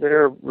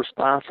they're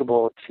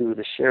responsible to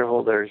the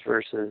shareholders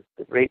versus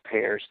the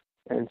ratepayers.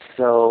 And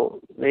so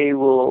they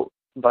will,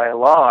 by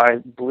law, I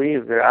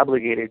believe they're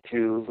obligated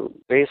to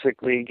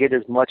basically get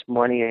as much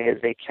money as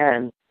they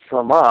can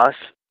from us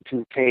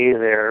to pay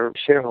their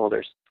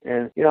shareholders.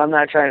 And,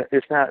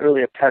 it's not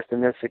really a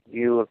pessimistic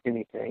view of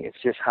anything.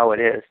 It's just how it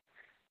is.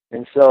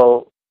 And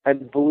so I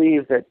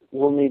believe that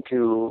we'll need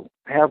to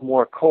have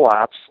more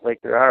co-ops like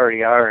there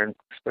already are,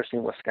 especially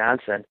in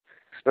Wisconsin,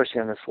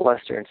 especially on this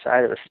western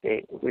side of the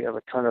state. We have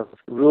a ton of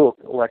rural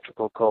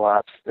electrical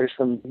co-ops. There's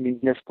some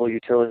municipal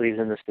utilities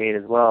in the state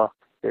as well.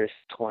 There's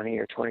 20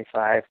 or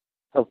 25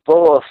 of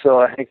both, so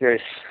I think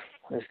there's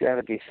got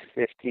to be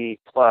 50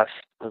 plus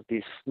of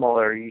these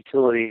smaller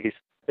utilities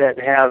that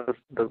have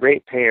the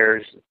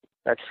ratepayers.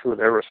 That's who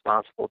they're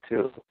responsible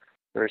to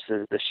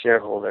versus the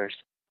shareholders.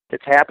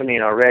 It's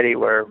happening already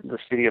where the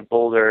city of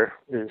Boulder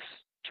is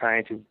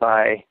trying to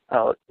buy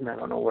out, and I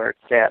don't know where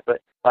it's at,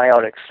 but buy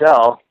out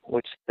Xcel,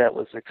 which that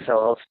was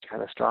Xcel's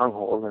kind of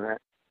stronghold in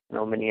that,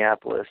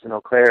 Minneapolis and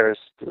Eau Claire is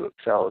through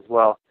Xcel as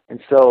well. And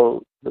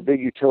so the big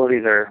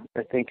utilities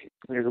I think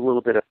there's a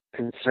little bit of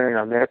concern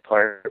on their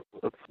part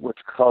of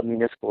what's called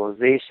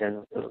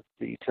municipalization of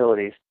the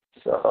utilities.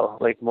 So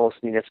like most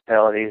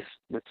municipalities,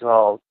 it's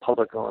all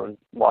public-owned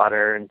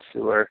water and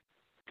sewer.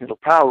 It'll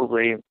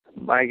probably,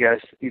 my guess,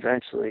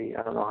 eventually,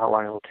 I don't know how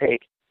long it'll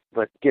take,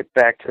 but get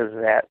back to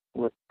that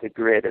with the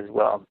grid as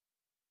well.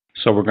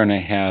 So we're going to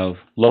have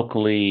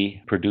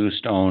locally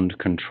produced, owned,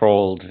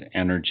 controlled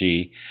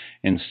energy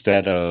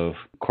instead of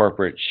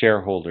corporate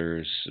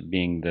shareholders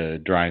being the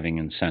driving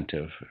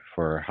incentive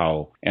for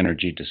how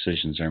energy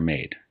decisions are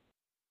made.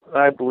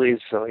 I believe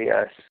so,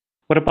 yes.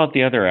 What about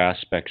the other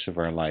aspects of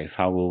our life?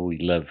 How will we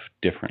live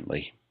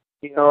differently?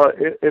 You know,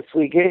 if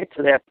we get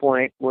to that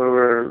point where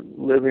we're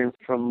living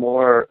from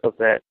more of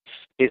that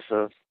space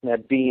of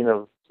that being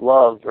of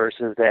love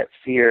versus that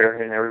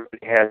fear, and everybody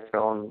has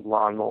their own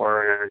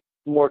lawnmower,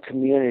 more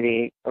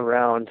community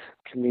around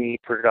community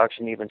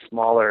production, even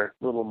smaller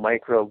little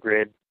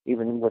microgrid,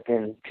 even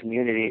within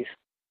communities.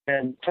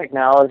 And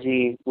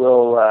technology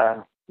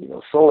will,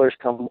 solar's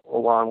come a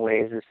long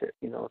ways. It's,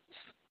 it's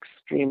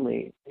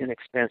extremely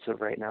inexpensive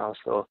right now,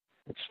 so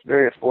it's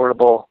very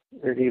affordable.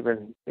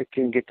 It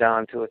can get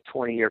down to a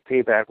 20-year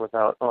payback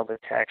without all the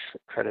tax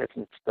credits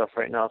and stuff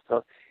right now.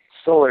 So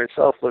solar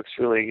itself looks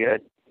really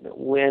good.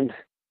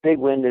 Big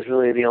wind is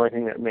really the only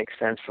thing that makes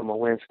sense from a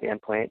wind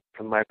standpoint,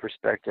 from my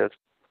perspective.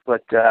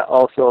 But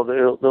also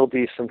there'll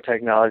be some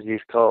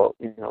technologies called,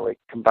 like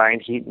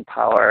combined heat and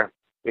power.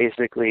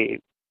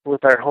 Basically,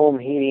 with our home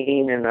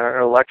heating and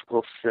our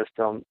electrical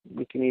system,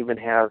 we can even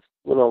have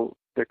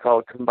they're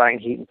called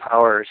combined heat and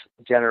power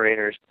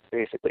generators.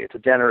 Basically, it's a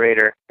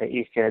generator that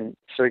you can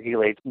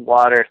circulate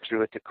water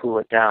through it to cool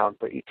it down,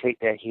 but you take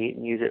that heat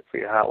and use it for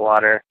your hot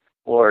water,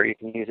 or you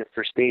can use it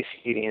for space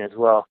heating as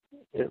well.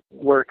 It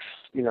works,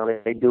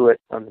 they do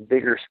it on the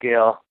bigger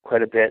scale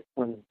quite a bit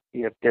when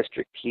you have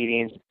district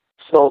heating.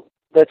 So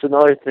that's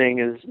another thing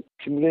is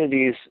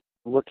communities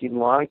looking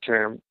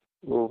long-term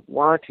will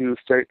want to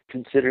start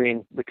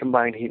considering the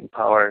combined heat and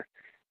power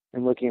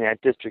and looking at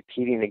district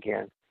heating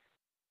again.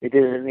 They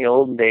did it in the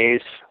olden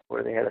days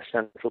where they had a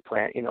central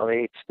plant.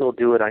 They still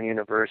do it on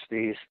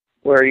universities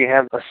where you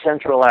have a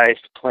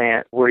centralized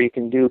plant where you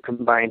can do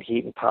combined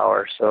heat and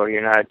power. So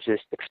you're not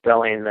just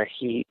expelling the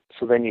heat.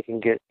 So then you can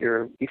get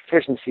your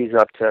efficiencies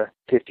up to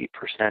 50%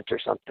 or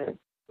something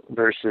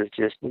versus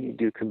just when you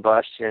do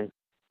combustion.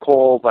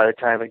 Coal, by the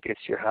time it gets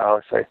to your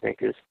house, I think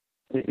is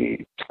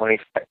maybe 25%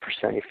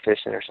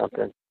 efficient or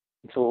something.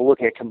 And so we'll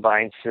look at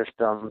combined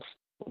systems.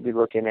 We'll be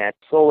looking at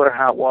solar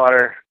hot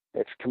water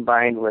that's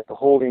combined with a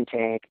holding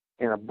tank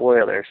and a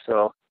boiler.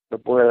 So the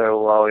boiler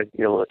will always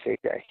be able to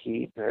take that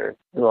heat, or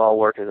it'll all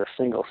work as a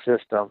single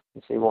system,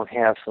 so you won't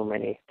have so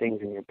many things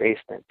in your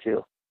basement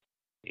too.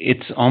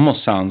 It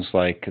almost sounds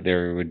like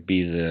there would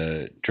be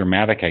the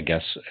dramatic,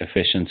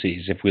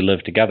 efficiencies if we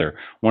live together.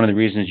 One of the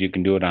reasons you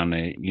can do it on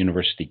a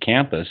university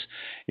campus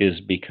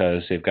is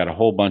because they've got a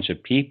whole bunch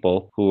of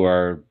people who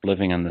are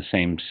living on the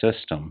same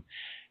system.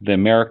 The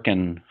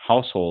American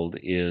household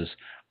is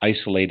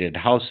isolated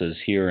houses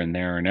here and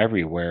there and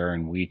everywhere,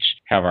 and we each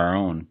have our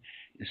own.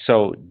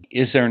 So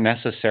is there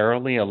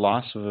necessarily a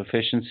loss of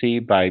efficiency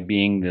by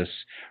being this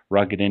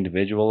rugged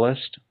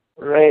individualist?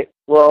 Right.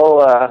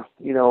 Well,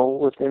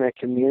 within a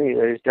community,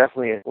 there's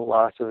definitely a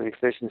loss of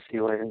efficiency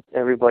when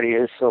everybody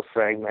is so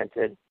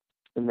fragmented.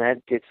 And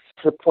that gets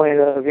to the point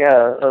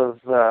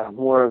of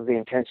more of the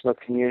intentional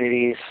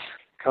communities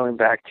coming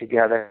back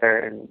together.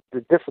 And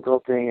the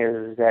difficult thing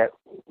is that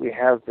we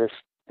have this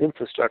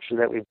infrastructure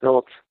that we've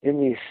built in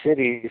these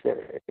cities that,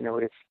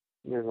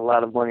 there's a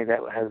lot of money that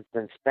has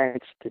been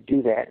spent to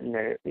do that. And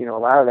a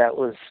lot of that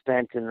was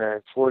spent in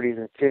the 40s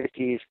and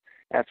 50s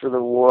after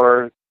the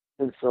war.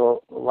 And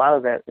so a lot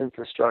of that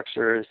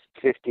infrastructure is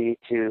 50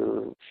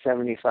 to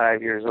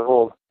 75 years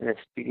old, and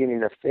it's beginning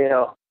to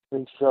fail.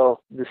 And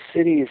so the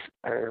cities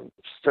are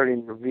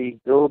starting to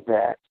rebuild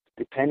that,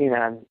 depending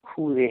on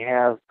who they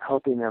have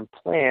helping them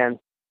plan,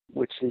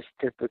 which is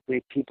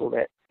typically people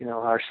that,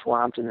 are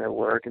swamped in their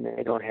work and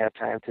they don't have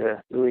time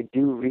to really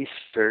do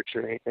research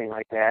or anything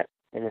like that.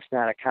 And it's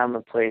not a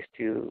common place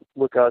to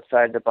look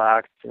outside the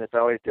box, and it's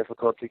always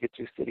difficult to get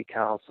through city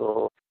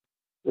council.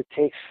 It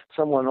takes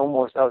someone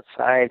almost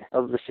outside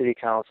of the city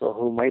council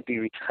who might be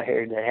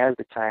retired, that has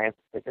the time,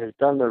 that has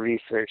done the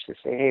research to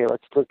say, hey,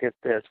 let's look at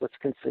this. Let's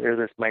consider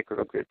this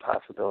microgrid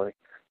possibility.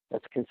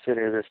 Let's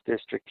consider this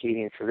district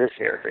heating for this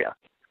area.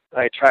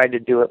 I tried to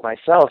do it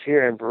myself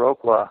here in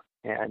Viroqua,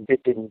 and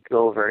it didn't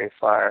go very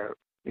far.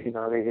 They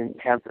didn't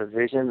have the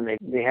vision.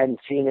 They hadn't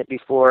seen it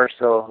before,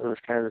 so it was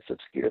kind of this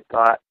obscure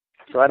thought.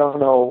 So I don't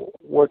know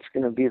what's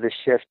going to be the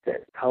shift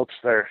that helps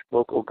our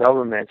local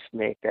governments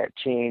make that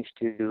change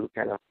to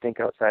kind of think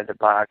outside the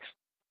box.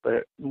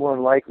 But more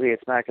than likely,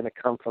 it's not going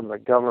to come from the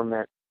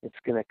government. It's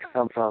going to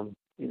come from,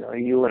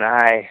 you and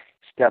I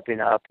stepping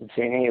up and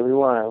saying, hey, we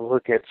want to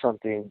look at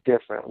something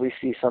different. We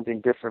see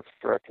something different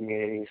for our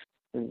communities.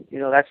 And,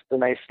 that's the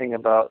nice thing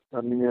about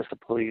a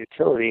municipal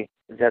utility,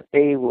 is that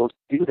they will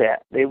do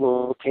that. They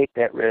will take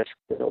that risk.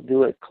 They'll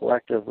do it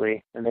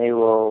collectively, and they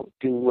will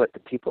do what the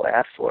people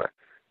ask for.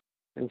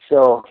 And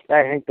so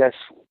I think that's,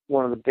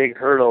 one of the big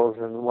hurdles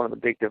and one of the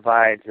big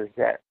divides is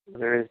that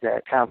there is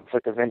that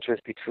conflict of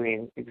interest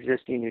between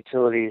existing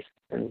utilities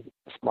and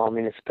a small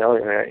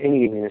municipality or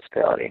any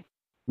municipality.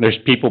 There's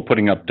people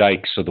putting up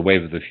dikes so the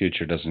wave of the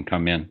future doesn't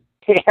come in.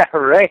 Yeah,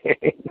 right.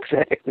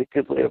 Exactly.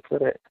 Good way to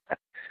put it.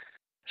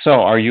 So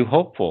are you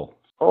hopeful?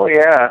 Oh,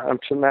 yeah. I'm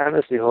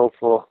tremendously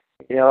hopeful.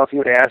 You know, if you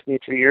would have asked me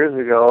 2 years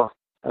ago,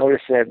 I would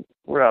have said,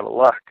 we're out of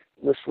luck.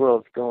 This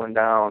world's going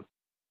down.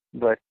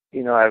 But,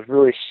 you know, I've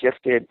really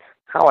shifted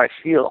how I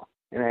feel.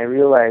 And I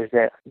realized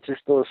that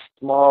just those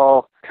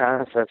small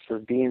concepts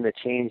of being the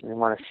change I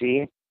want to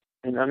see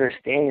and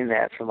understanding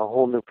that from a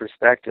whole new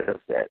perspective,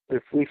 that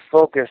if we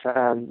focus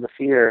on the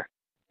fear,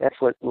 that's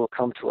what will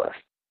come to us.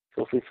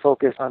 So if we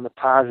focus on the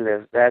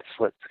positive, that's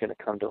what's going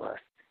to come to us.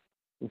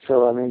 And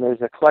so, I mean,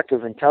 there's a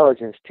collective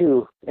intelligence,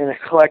 too, and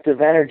a collective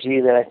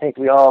energy that I think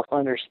we all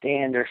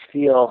understand or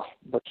feel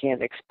but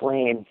can't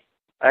explain.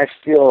 I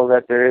feel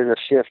that there is a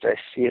shift. I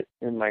see it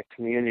in my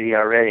community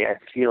already. I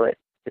feel it.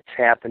 It's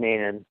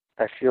happening, and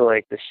I feel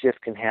like the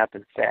shift can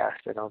happen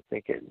fast. I don't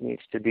think it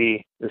needs to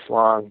be this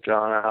long,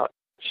 drawn-out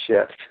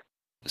shift.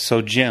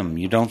 So, Jim,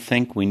 you don't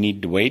think we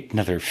need to wait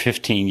another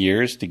 15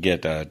 years to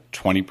get a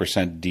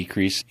 20%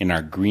 decrease in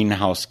our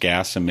greenhouse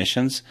gas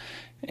emissions?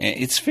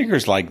 It's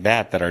figures like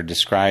that that are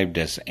described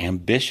as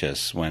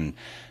ambitious when,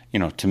 you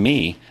know, to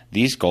me,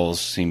 these goals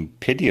seem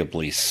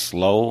pitiably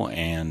slow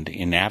and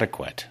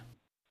inadequate.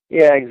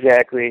 Yeah,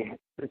 exactly.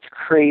 It's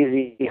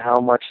crazy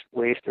how much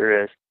waste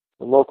there is.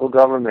 The local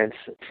governments,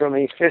 from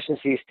an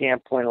efficiency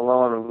standpoint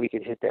alone, we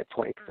could hit that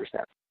 20%.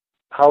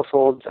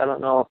 Households, I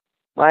don't know.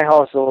 My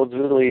household's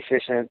really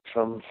efficient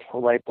from a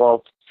light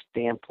bulb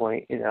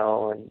standpoint, you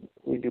know, and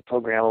we do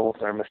programmable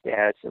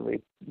thermostats, and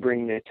we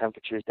bring the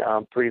temperatures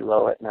down pretty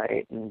low at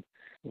night, and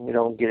we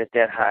don't get it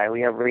that high.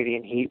 We have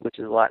radiant heat, which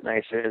is a lot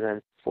nicer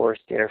than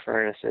forced air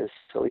furnaces,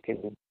 so we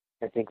can,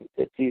 I think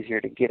it's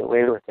easier to get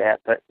away with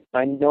that. But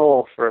I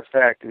know for a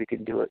fact we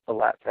can do it a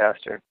lot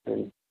faster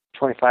than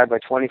 25 by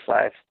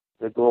 25,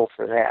 the goal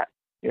for that.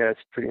 Yeah,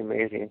 it's pretty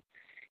amazing.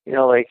 You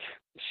know, like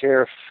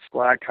sheriff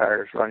squad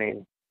cars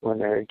running when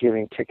they're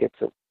giving tickets,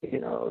 you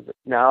know,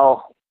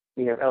 now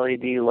we have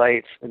LED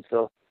lights. And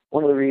so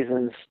one of the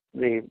reasons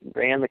they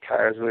ran the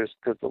cars was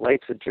because the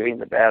lights would drain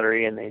the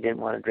battery, and they didn't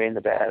want to drain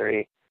the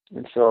battery.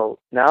 And so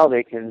now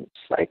they can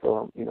cycle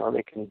them, you know,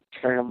 they can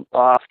turn them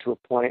off to a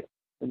point,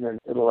 and then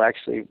it'll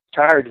actually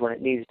charge when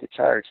it needs to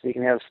charge. So you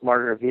can have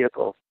smarter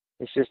vehicles.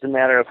 It's just a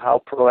matter of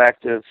how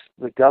proactive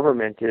the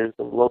government is,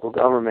 the local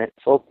government,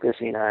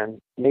 focusing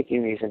on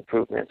making these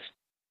improvements.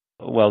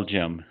 Well,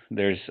 Jim,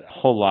 there's a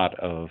whole lot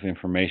of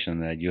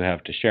information that you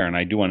have to share, and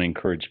I do want to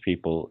encourage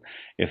people,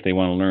 if they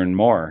want to learn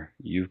more,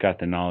 you've got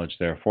the knowledge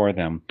there for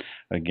them.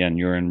 Again,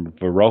 you're in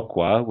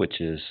Viroqua, which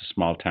is a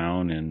small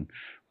town in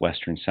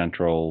western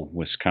central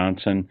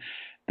Wisconsin.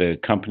 The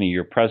company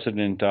you're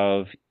president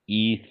of,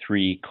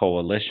 E3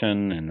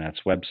 Coalition, and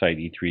that's website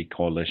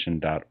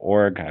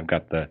e3coalition.org. I've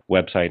got the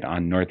website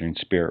on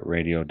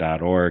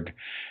northernspiritradio.org.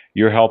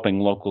 You're helping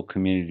local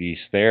communities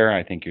there.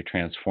 I think you're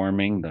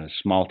transforming the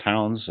small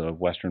towns of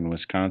western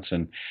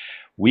Wisconsin.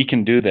 We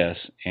can do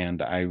this,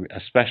 and I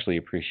especially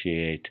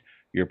appreciate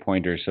your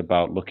pointers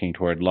about looking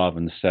toward love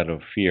instead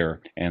of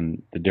fear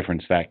and the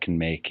difference that can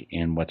make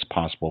in what's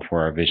possible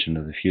for our vision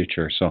of the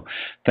future. So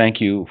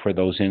thank you for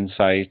those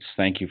insights.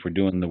 Thank you for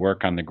doing the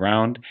work on the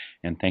ground,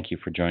 and thank you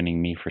for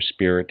joining me for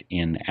Spirit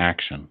in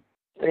Action.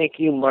 Thank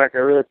you, Mark. I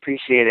really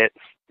appreciate it.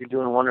 You're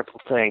doing a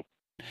wonderful thing.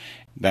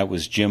 That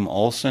was Jim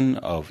Olson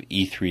of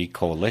E3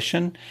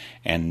 Coalition.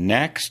 And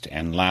next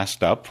and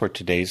last up for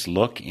today's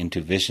look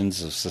into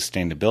visions of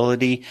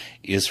sustainability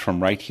is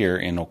from right here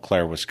in Eau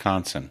Claire,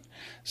 Wisconsin.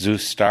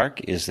 Zeus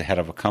Stark is the head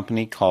of a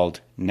company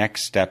called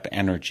Next Step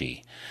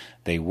Energy.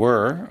 They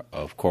were,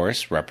 of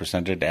course,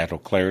 represented at Eau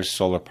Claire's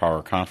Solar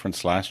Power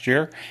Conference last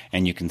year,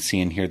 and you can see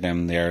and hear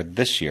them there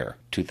this year,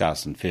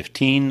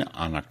 2015,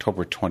 on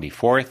October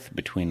 24th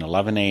between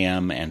 11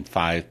 a.m. and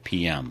 5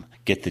 p.m.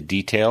 Get the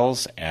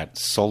details at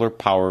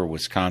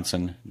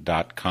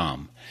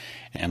solarpowerwisconsin.com.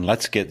 And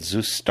let's get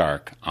Zeus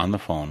Stark on the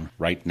phone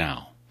right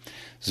now.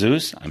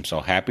 Zeus, I'm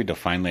so happy to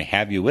finally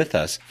have you with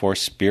us for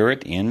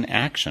Spirit in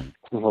Action.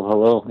 Well,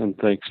 hello, and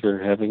thanks for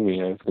having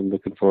me. I've been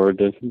looking forward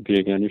to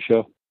being on your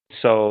show.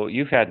 So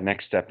you've had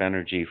Next Step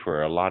Energy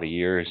for a lot of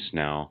years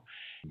now.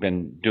 You've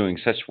been doing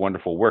such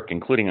wonderful work,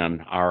 including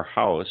on our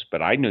house,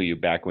 but I knew you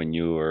back when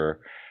you were,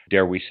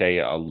 dare we say,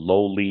 a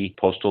lowly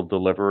postal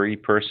delivery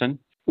person.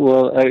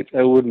 Well, I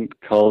wouldn't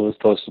call this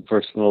postal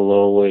person a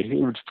lowly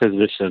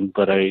position,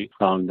 but I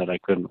found that I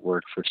couldn't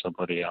work for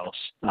somebody else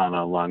on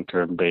a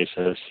long-term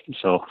basis.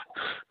 So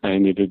I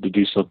needed to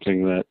do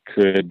something that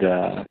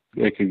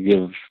I could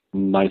give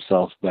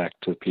myself back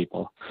to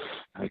people.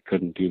 I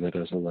couldn't do that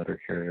as a letter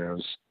carrier. I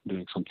was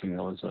doing something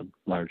that was a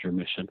larger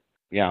mission.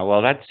 Yeah,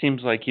 well, that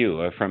seems like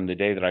you. From the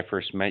day that I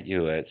first met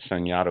you at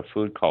Sunyata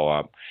Food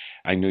Co-op,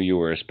 I knew you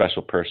were a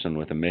special person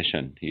with a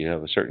mission. You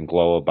have a certain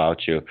glow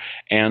about you,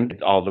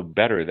 and all the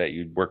better that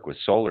you work with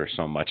solar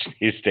so much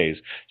these days.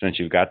 Since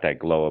you've got that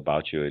glow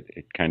about you,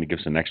 it kind of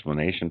gives an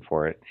explanation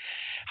for it.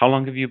 How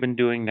long have you been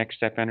doing Next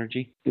Step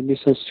Energy? Maybe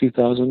since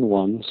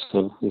 2001,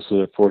 so this is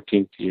our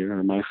 14th year,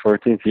 or my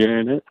 14th year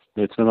in it.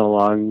 It's been a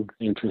long,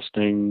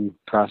 interesting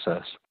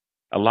process.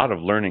 A lot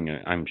of learning,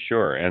 I'm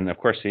sure. And of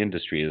course, the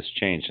industry has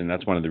changed. And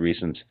that's one of the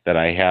reasons that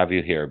I have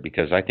you here,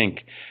 because I think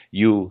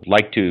you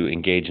like to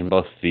engage in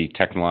both the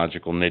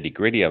technological nitty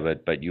gritty of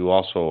it, but you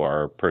also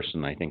are a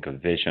person, I think,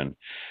 of vision.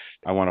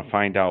 I want to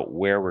find out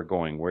where we're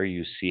going, where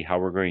you see how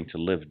we're going to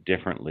live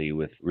differently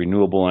with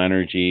renewable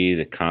energy,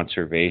 the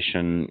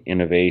conservation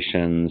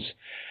innovations,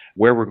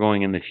 where we're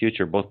going in the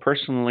future, both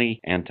personally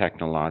and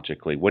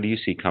technologically. What do you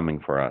see coming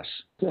for us?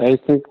 I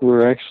think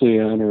we're actually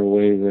on our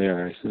way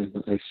there.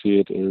 I see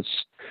it as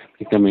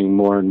becoming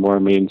more and more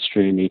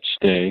mainstream each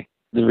day.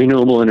 The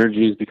renewable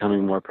energy is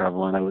becoming more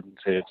prevalent. I wouldn't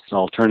say it's an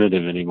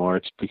alternative anymore.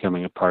 It's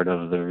becoming a part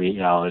of the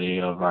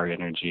reality of our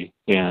energy.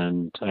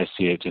 And I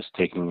see it just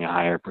taking a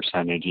higher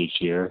percentage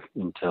each year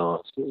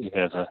until it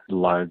has a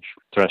large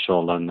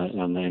threshold on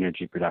the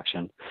energy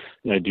production.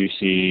 I do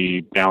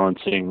see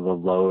balancing the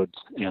loads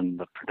and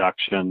the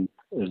production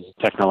is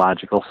the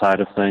technological side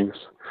of things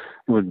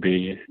would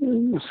be,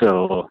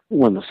 so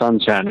when the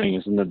sun's shining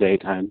is in the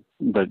daytime,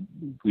 but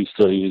we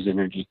still use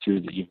energy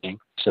through the evening.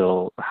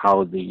 So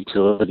how the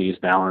utilities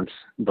balance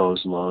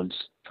those loads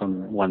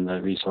from when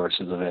the resource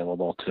is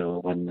available to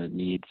when the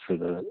need for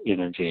the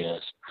energy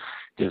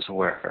is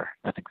where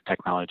I think the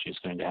technology is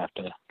going to have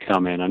to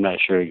come in. I'm not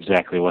sure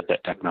exactly what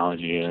that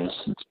technology is.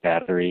 It's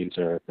batteries,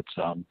 or if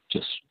it's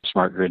just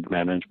smart grid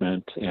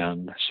management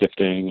and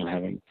shifting and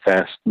having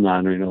fast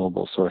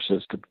non-renewable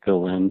sources to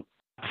fill in.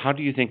 How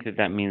do you think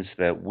that means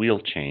that we'll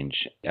change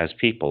as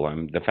people?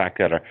 The fact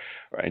that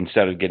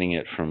instead of getting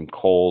it from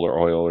coal or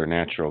oil or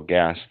natural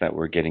gas, that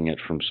we're getting it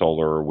from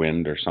solar or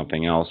wind or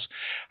something else,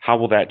 how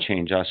will that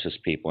change us as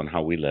people and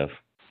how we live?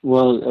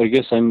 Well, I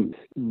guess I'm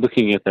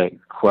looking at that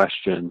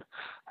question.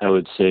 I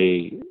would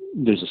say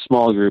there's a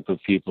small group of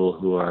people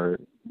who are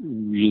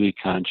really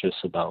conscious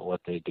about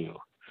what they do.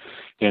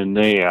 And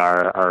they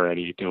are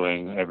already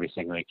doing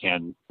everything they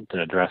can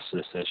to address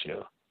this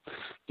issue.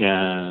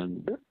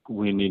 And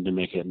we need to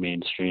make it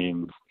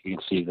mainstream. You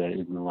can see that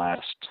in the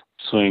last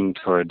swing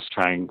towards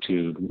trying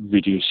to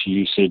reduce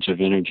usage of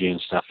energy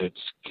and stuff, it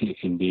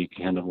can be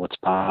kind of what's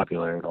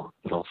popular.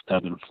 It'll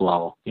ebb and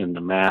flow in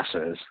the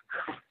masses.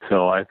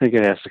 So I think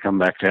it has to come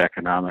back to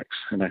economics,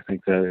 and I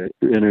think that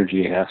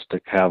energy has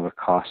to have a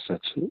cost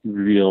that's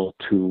real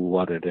to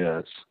what it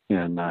is,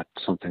 and not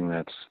something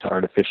that's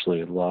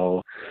artificially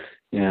low.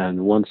 And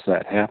once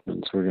that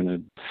happens, we're going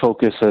to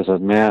focus as a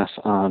mass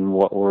on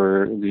what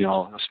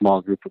a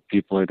small group of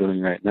people are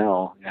doing right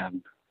now,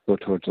 and go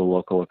towards a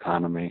local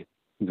economy,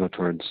 go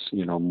towards,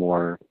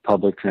 more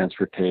public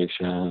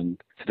transportation,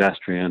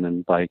 pedestrian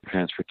and bike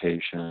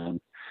transportation,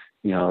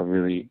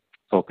 really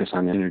focus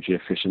on energy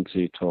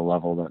efficiency to a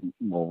level that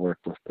will work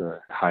with the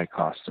high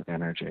cost of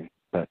energy.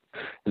 But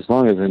as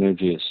long as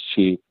energy is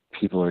cheap,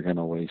 people are going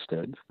to waste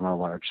it on a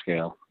large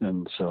scale.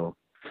 And so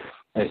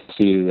I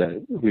see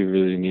that we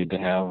really need to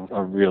have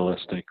a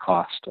realistic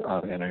cost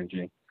of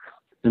energy.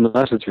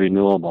 Unless it's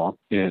renewable,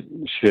 it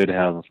should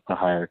have a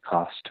higher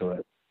cost to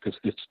it, because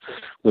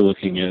we're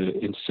looking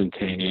at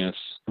instantaneous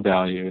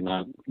value,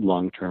 not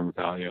long-term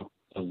value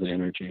of the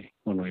energy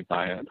when we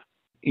buy it.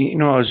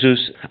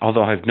 Zeus,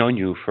 although I've known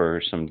you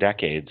for some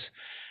decades,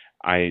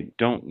 I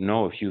don't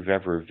know if you've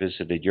ever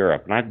visited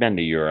Europe. And I've been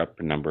to Europe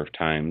a number of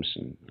times.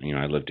 And,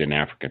 I lived in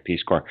Africa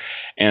Peace Corps.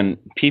 And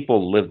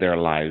people live their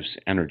lives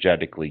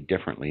energetically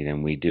differently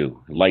than we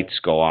do. Lights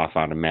go off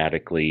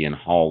automatically in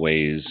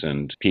hallways,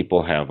 and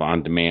people have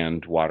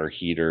on-demand water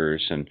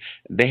heaters. And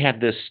they had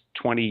this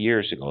 20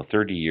 years ago,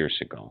 30 years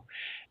ago.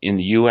 In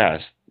the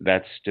U.S.,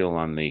 that's still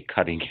on the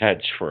cutting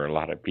edge for a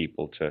lot of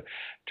people to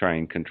try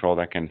and control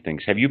that kind of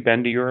things. Have you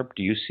been to Europe?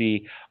 Do you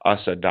see us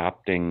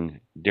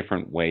adopting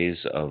different ways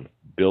of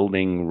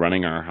building,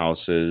 running our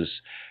houses,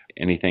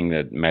 anything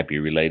that might be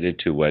related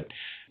to what,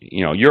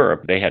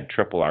 Europe, they had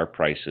triple our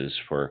prices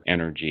for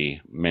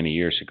energy many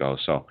years ago.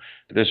 So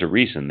there's a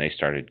reason they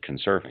started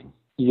conserving.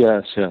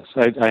 Yes.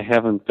 I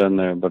haven't been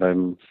there, but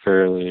I'm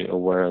fairly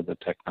aware of the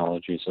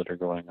technologies that are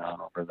going on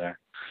over there.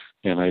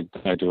 And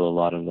I do a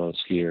lot of those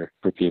here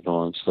for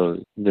people. And so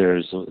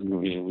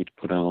we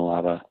put in a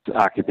lot of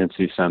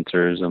occupancy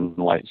sensors and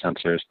light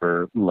sensors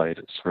for lights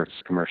for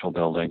commercial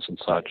buildings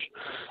and such.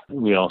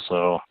 We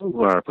also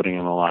are putting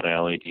in a lot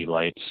of LED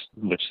lights,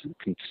 which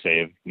can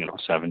save,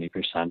 70%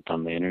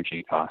 on the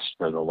energy cost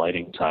for the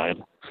lighting side.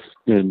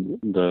 And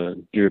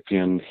the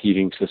European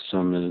heating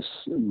system is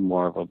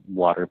more of a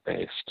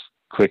water-based,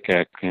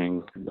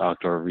 quick-acting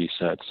outdoor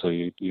reset. So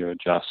you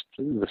adjust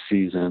the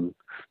season,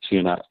 so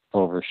you're not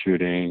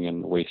overshooting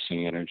and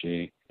wasting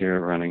energy. You're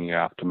running your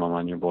optimum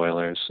on your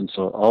boilers. And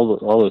so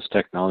all those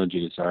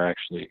technologies are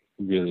actually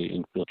really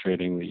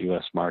infiltrating the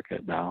U.S.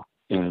 market now.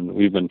 And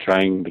we've been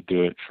trying to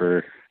do it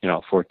for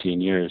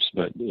 14 years,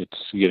 but it's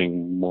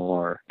getting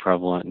more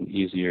prevalent and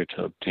easier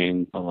to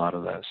obtain a lot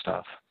of that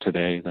stuff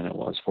today than it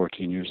was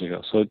 14 years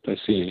ago. So I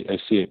see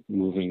it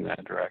moving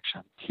that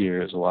direction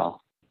here as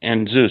well.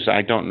 And Zeus,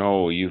 I don't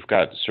know, you've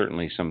got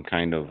certainly some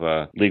kind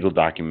of legal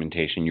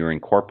documentation. You're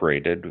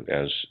incorporated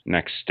as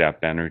Next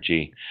Step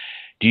Energy.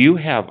 Do you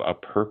have a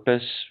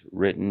purpose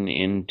written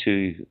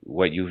into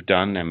what you've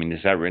done? I mean,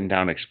 is that written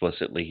down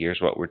explicitly? Here's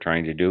what we're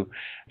trying to do.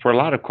 For a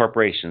lot of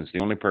corporations,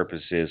 the only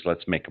purpose is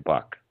let's make a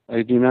buck.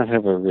 I do not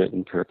have a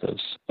written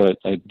purpose, but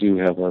I do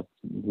have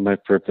my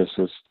purpose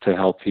is to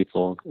help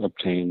people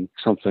obtain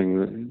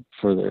something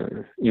for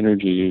their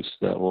energy use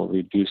that will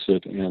reduce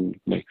it and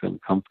make them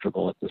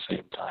comfortable at the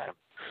same time.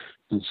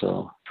 And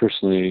so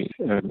personally,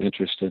 I'm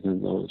interested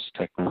in those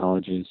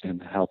technologies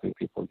and helping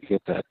people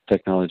get that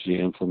technology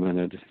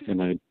implemented.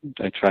 And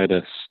I try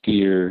to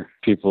steer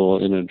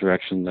people in a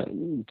direction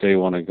that they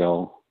want to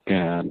go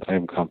and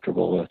I'm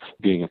comfortable with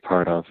being a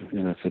part of.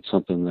 And if it's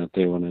something that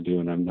they want to do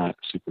and I'm not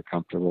super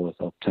comfortable with,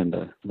 I'll tend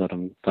to let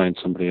them find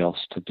somebody else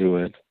to do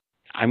it.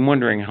 I'm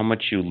wondering how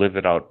much you live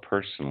it out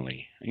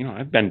personally.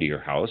 I've been to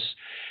your house,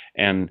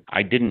 and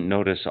I didn't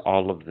notice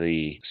all of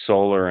the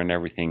solar and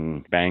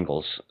everything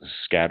bangles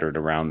scattered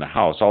around the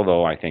house,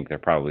 although I think they're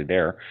probably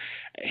there.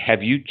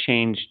 Have you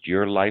changed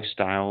your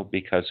lifestyle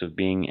because of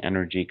being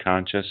energy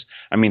conscious?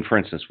 I mean, for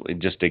instance,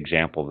 just an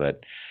example that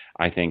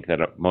I think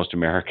that most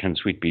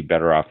Americans, we'd be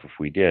better off if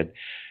we did.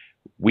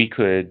 We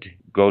could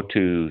go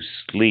to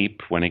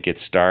sleep when it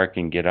gets dark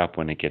and get up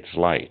when it gets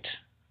light,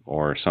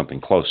 or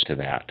something close to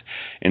that,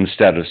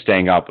 instead of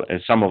staying up.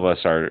 Some of us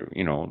are,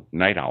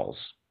 night owls.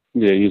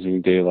 Yeah,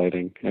 using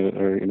daylighting,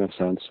 or in a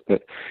sense.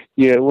 But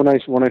yeah, when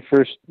I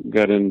first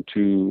got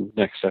into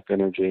Next Step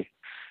Energy,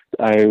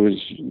 I was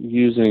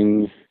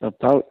using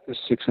about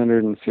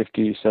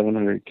 650,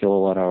 700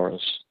 kilowatt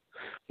hours,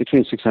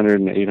 between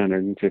 600 and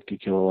 850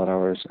 kilowatt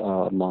hours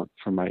a month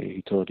for my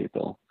utility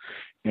bill.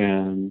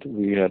 And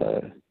we had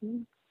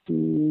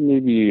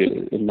maybe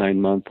a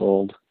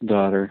 9-month-old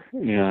daughter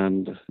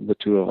and the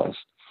two of us.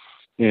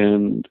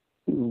 And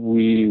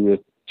we,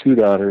 with 2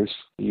 daughters,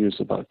 use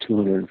about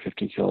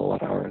 250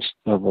 kilowatt hours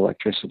of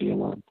electricity a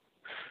month.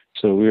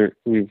 So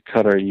we've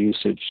cut our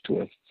usage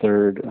to a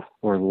third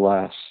or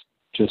less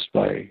just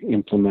by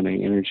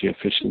implementing energy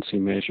efficiency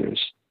measures.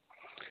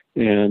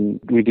 And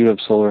we do have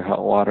solar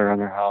hot water on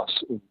our house.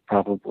 We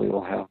probably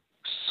will have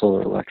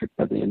solar electric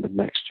by the end of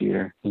next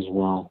year as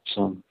well.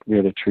 So we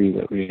had a tree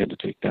that we had to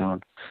take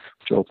down,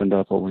 which opened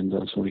up a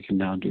window so we can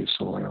now do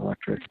solar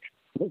electric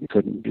that we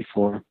couldn't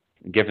before.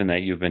 Given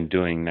that you've been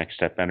doing Next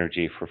Step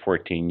Energy for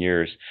 14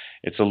 years,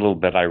 it's a little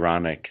bit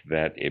ironic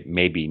that it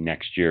may be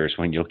next year is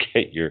when you'll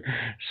get your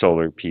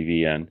solar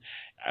PV in.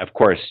 Of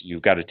course,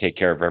 you've got to take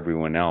care of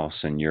everyone else,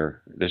 and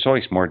there's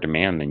always more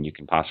demand than you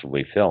can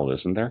possibly fill,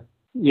 isn't there?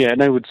 Yeah,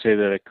 and I would say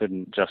that I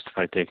couldn't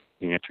justify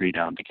taking a tree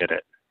down to get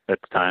it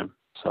at the time.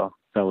 So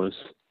that was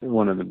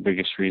one of the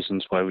biggest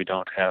reasons why we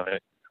don't have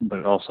it,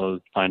 but also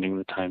finding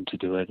the time to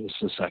do it is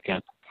the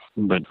second.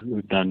 But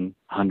we've done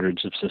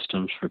hundreds of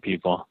systems for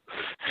people,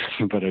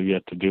 but I've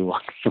yet to do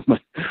one.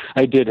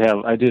 I did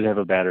have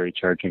a battery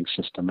charging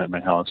system at my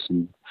house,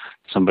 and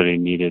somebody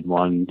needed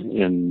one,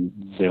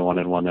 and they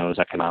wanted one that was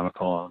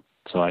economical,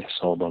 so I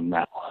sold them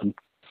that one.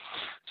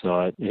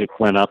 So it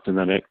went up, and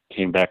then it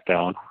came back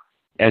down.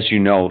 As you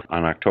know,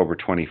 on October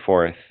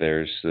 24th,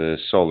 there's the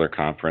solar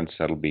conference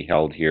that'll be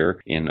held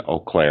here in Eau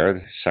Claire,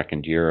 the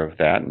second year of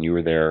that, and you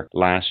were there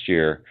last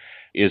year.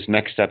 Is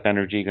Next Step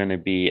Energy going to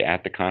be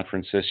at the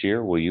conference this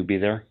year? Will you be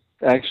there?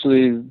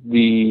 Actually,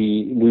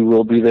 we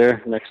will be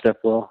there. Next Step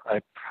will.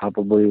 I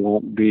probably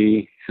won't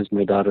be because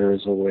my daughter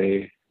is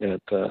away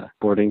at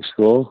boarding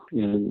school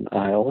in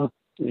Iowa,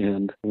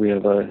 and we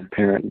have a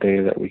parent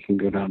day that we can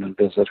go down and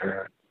visit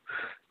her.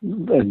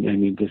 I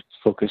need to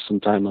focus some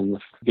time on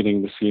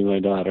getting to see my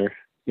daughter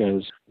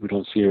because we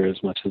don't see her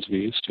as much as we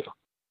used to.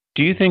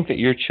 Do you think that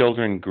your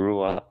children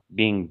grew up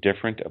being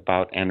different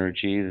about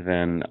energy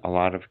than a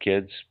lot of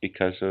kids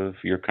because of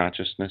your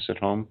consciousness at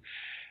home?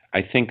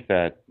 I think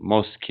that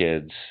most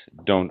kids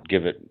don't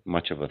give it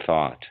much of a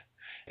thought.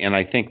 And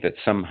I think that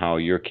somehow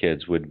your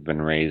kids would have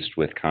been raised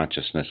with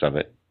consciousness of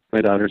it.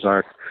 My daughters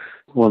are.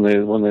 When they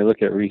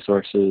look at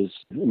resources,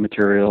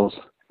 materials,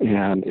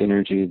 and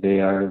energy, they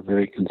are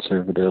very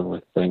conservative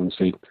with things.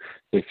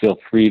 They feel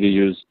free to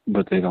use,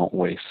 but they don't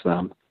waste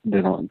them.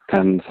 They don't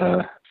tend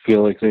to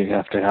feel like they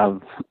have to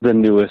have the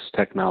newest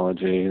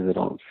technology. They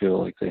don't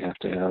feel like they have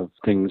to have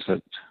things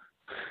that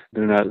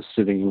they're not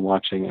sitting and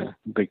watching a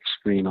big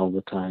screen all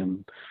the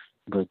time.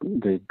 But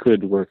they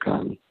could work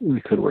on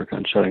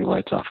shutting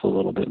lights off a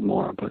little bit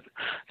more. But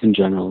in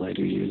general, they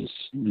do use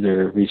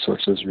their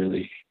resources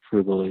really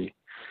frugally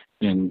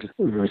and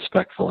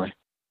respectfully.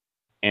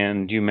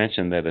 And you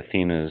mentioned that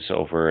Athena's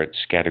over at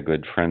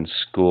Scattergood Friends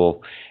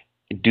School.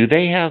 Do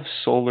they have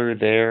solar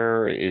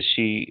there? Is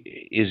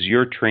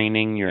your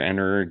training, your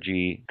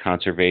energy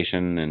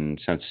conservation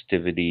and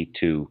sensitivity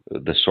to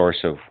the source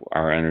of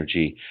our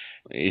energy,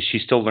 is she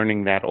still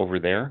learning that over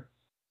there?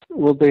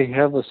 Well, they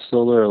have a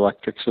solar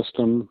electric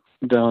system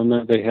down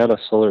there. They had a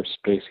solar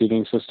space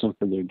heating system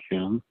for their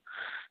gym,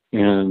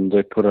 and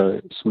they put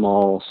a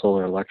small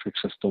solar electric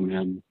system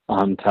in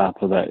on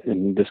top of that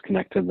and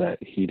disconnected that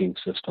heating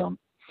system.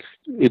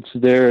 It's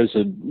there as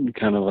a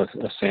kind of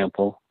a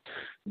sample.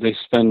 They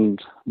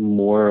spend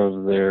more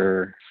of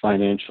their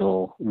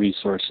financial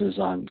resources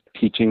on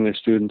teaching their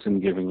students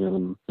and giving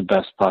them the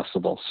best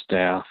possible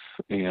staff,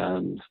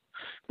 and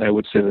I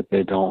would say that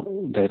they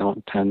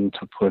don't tend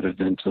to put it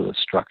into the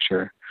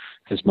structure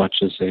as much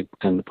as they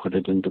tend to put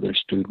it into their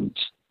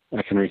students.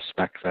 I can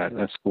respect that.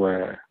 That's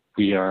where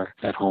we are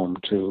at home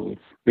too.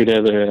 We'd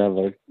rather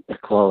have a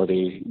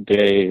quality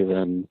day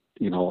than,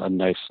 a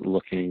nice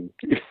looking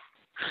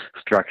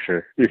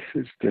structure,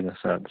 in a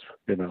sense,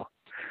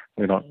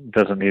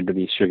 doesn't need to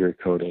be sugar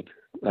coated.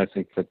 I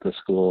think that the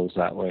school is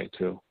that way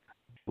too.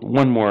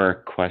 One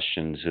more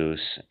question, Zeus,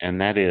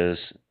 and that is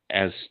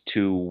as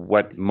to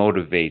what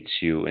motivates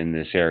you in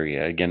this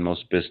area. Again,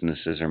 most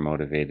businesses are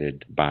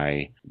motivated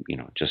by,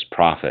 just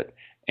profit,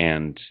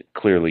 and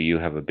clearly you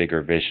have a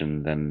bigger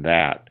vision than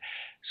that.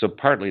 So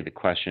partly the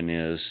question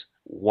is,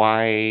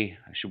 why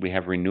should we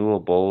have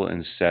renewable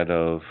instead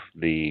of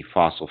the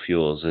fossil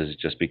fuels? Is it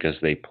just because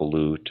they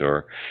pollute,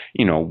 or,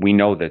 we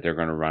know that they're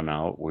going to run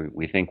out.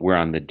 We think we're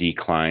on the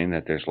decline,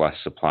 that there's less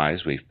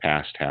supplies. We've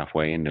passed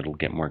halfway and it'll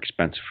get more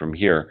expensive from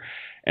here.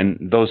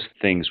 And those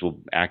things will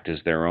act as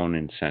their own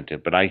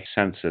incentive. But I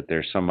sense that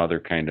there's some other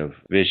kind of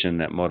vision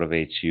that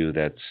motivates you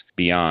that's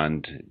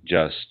beyond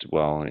just,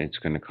 it's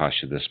going to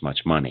cost you this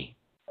much money.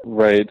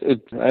 Right.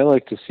 I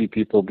like to see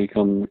people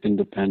become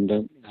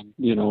independent.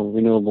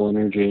 Renewable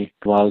energy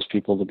allows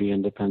people to be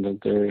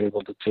independent. They're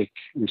able to take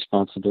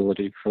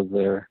responsibility for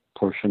their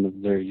portion of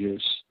their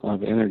use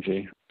of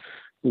energy.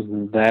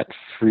 That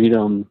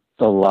freedom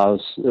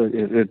allows,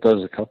 it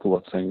does a couple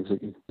of things.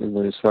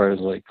 As far as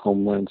like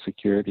homeland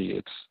security,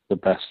 it's the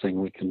best thing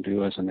we can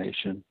do as a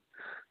nation.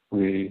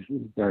 We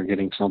are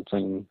getting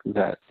something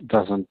that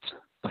doesn't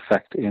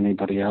affect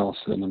anybody else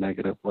in a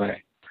negative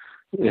way.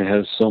 It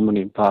has so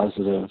many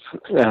positive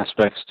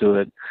aspects to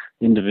it.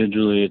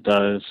 Individually, it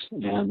does,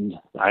 and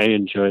I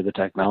enjoy the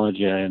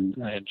technology, and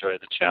I enjoy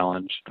the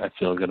challenge. I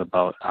feel good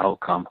about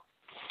outcome.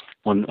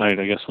 When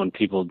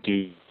people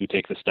do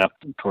take the step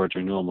towards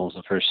renewables,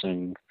 the first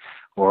thing,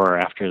 or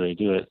after they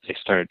do it, they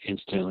start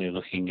instantly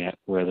looking at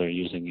where they're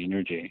using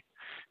energy.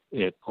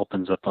 It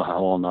opens up a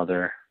whole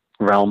other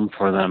realm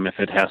for them if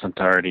it hasn't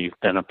already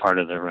been a part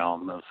of the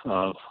realm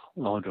of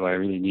do I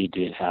really need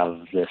to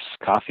have this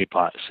coffee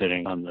pot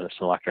sitting on this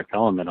electric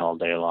element all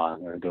day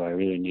long, or do I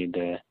really need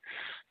to,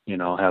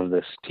 have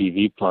this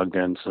TV plugged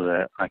in so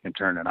that I can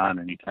turn it on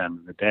any time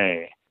of the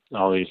day?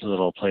 All these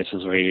little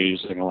places where you're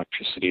using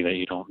electricity that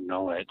you don't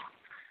know it.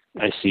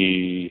 I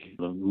see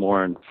the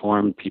more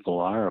informed people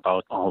are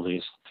about all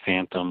these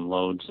phantom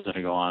loads that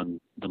go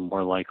on, the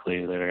more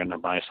likely they're going to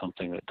buy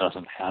something that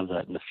doesn't have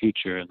that in the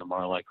future, and the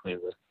more likely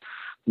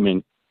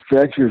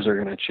manufacturers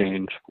are going to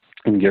change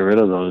and get rid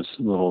of those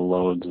little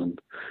loads.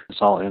 And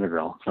it's all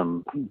integral,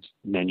 from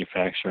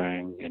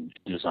manufacturing and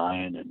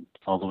design and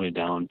all the way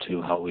down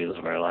to how we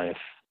live our life.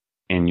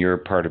 And you're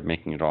part of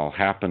making it all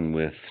happen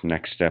with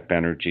Next Step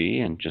Energy,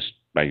 and just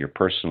by your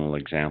personal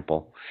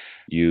example,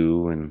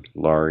 you and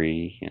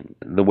Laurie, and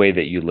the way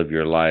that you live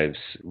your lives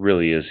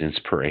really is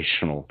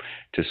inspirational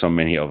to so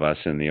many of us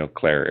in the Eau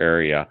Claire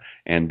area.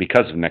 And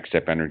because of Next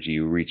Step Energy,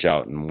 you reach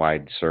out in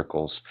wide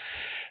circles.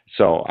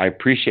 So I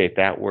appreciate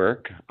that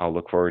work. I'll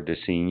look forward to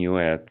seeing you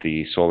at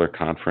the solar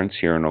conference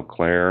here in Eau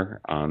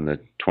Claire on the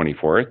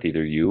 24th,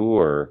 either you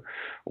or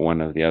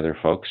one of the other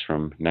folks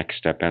from Next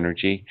Step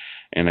Energy.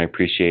 And I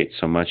appreciate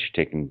so much you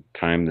taking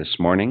time this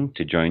morning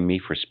to join me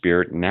for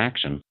Spirit in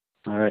Action.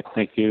 All right.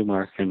 Thank you,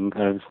 Mark, and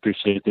I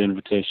appreciate the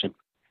invitation.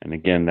 And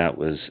again, that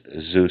was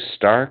Zeus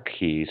Stark.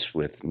 He's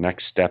with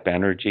Next Step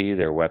Energy,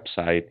 their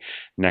website,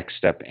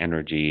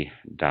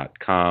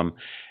 nextstepenergy.com.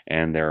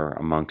 And they're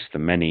amongst the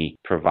many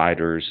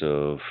providers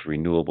of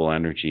renewable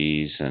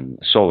energies and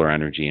solar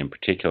energy in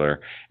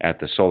particular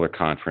at the solar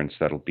conference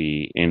that'll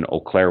be in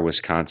Eau Claire,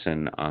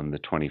 Wisconsin on the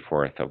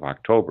 24th of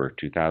October,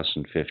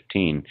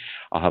 2015.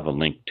 I'll have a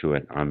link to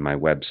it on my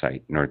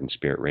website,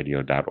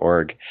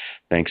 northernspiritradio.org.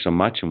 Thanks so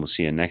much, and we'll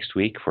see you next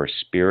week for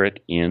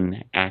Spirit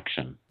in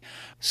Action.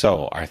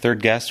 So, our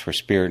third guest for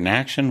Spirit in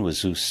Action was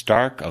Zeus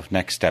Stark of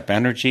Next Step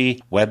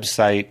Energy,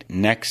 website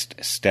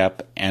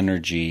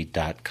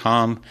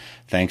nextstepenergy.com.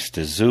 Thanks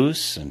to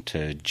Zeus and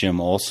to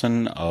Jim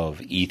Olson of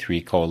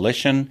E3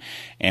 Coalition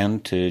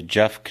and to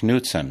Jeff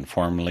Knutson,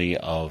 formerly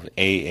of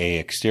AA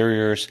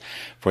Exteriors,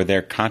 for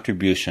their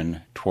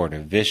contribution toward a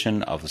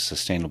vision of a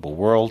sustainable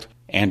world.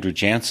 Andrew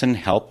Jansen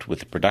helped with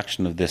the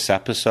production of this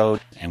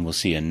episode, and we'll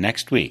see you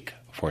next week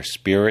for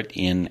Spirit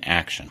in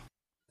Action.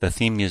 The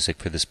theme music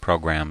for this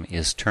program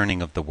is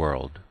Turning of the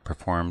World,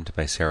 performed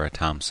by Sarah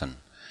Thompson.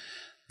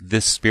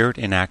 This Spirit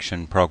in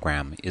Action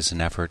program is an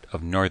effort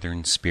of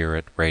Northern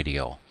Spirit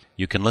Radio.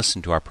 You can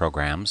listen to our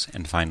programs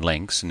and find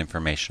links and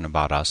information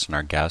about us and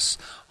our guests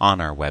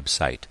on our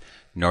website,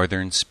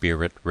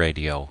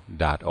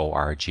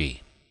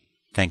 northernspiritradio.org.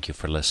 Thank you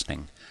for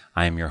listening.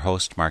 I am your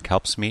host, Mark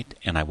Helpsmeet,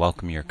 and I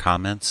welcome your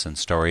comments and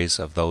stories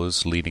of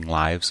those leading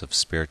lives of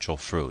spiritual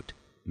fruit.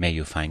 May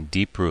you find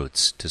deep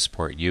roots to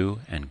support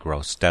you and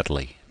grow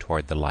steadily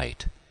toward the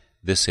light.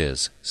 This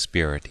is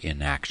Spirit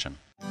in Action.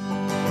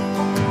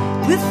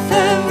 With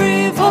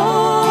every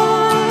voice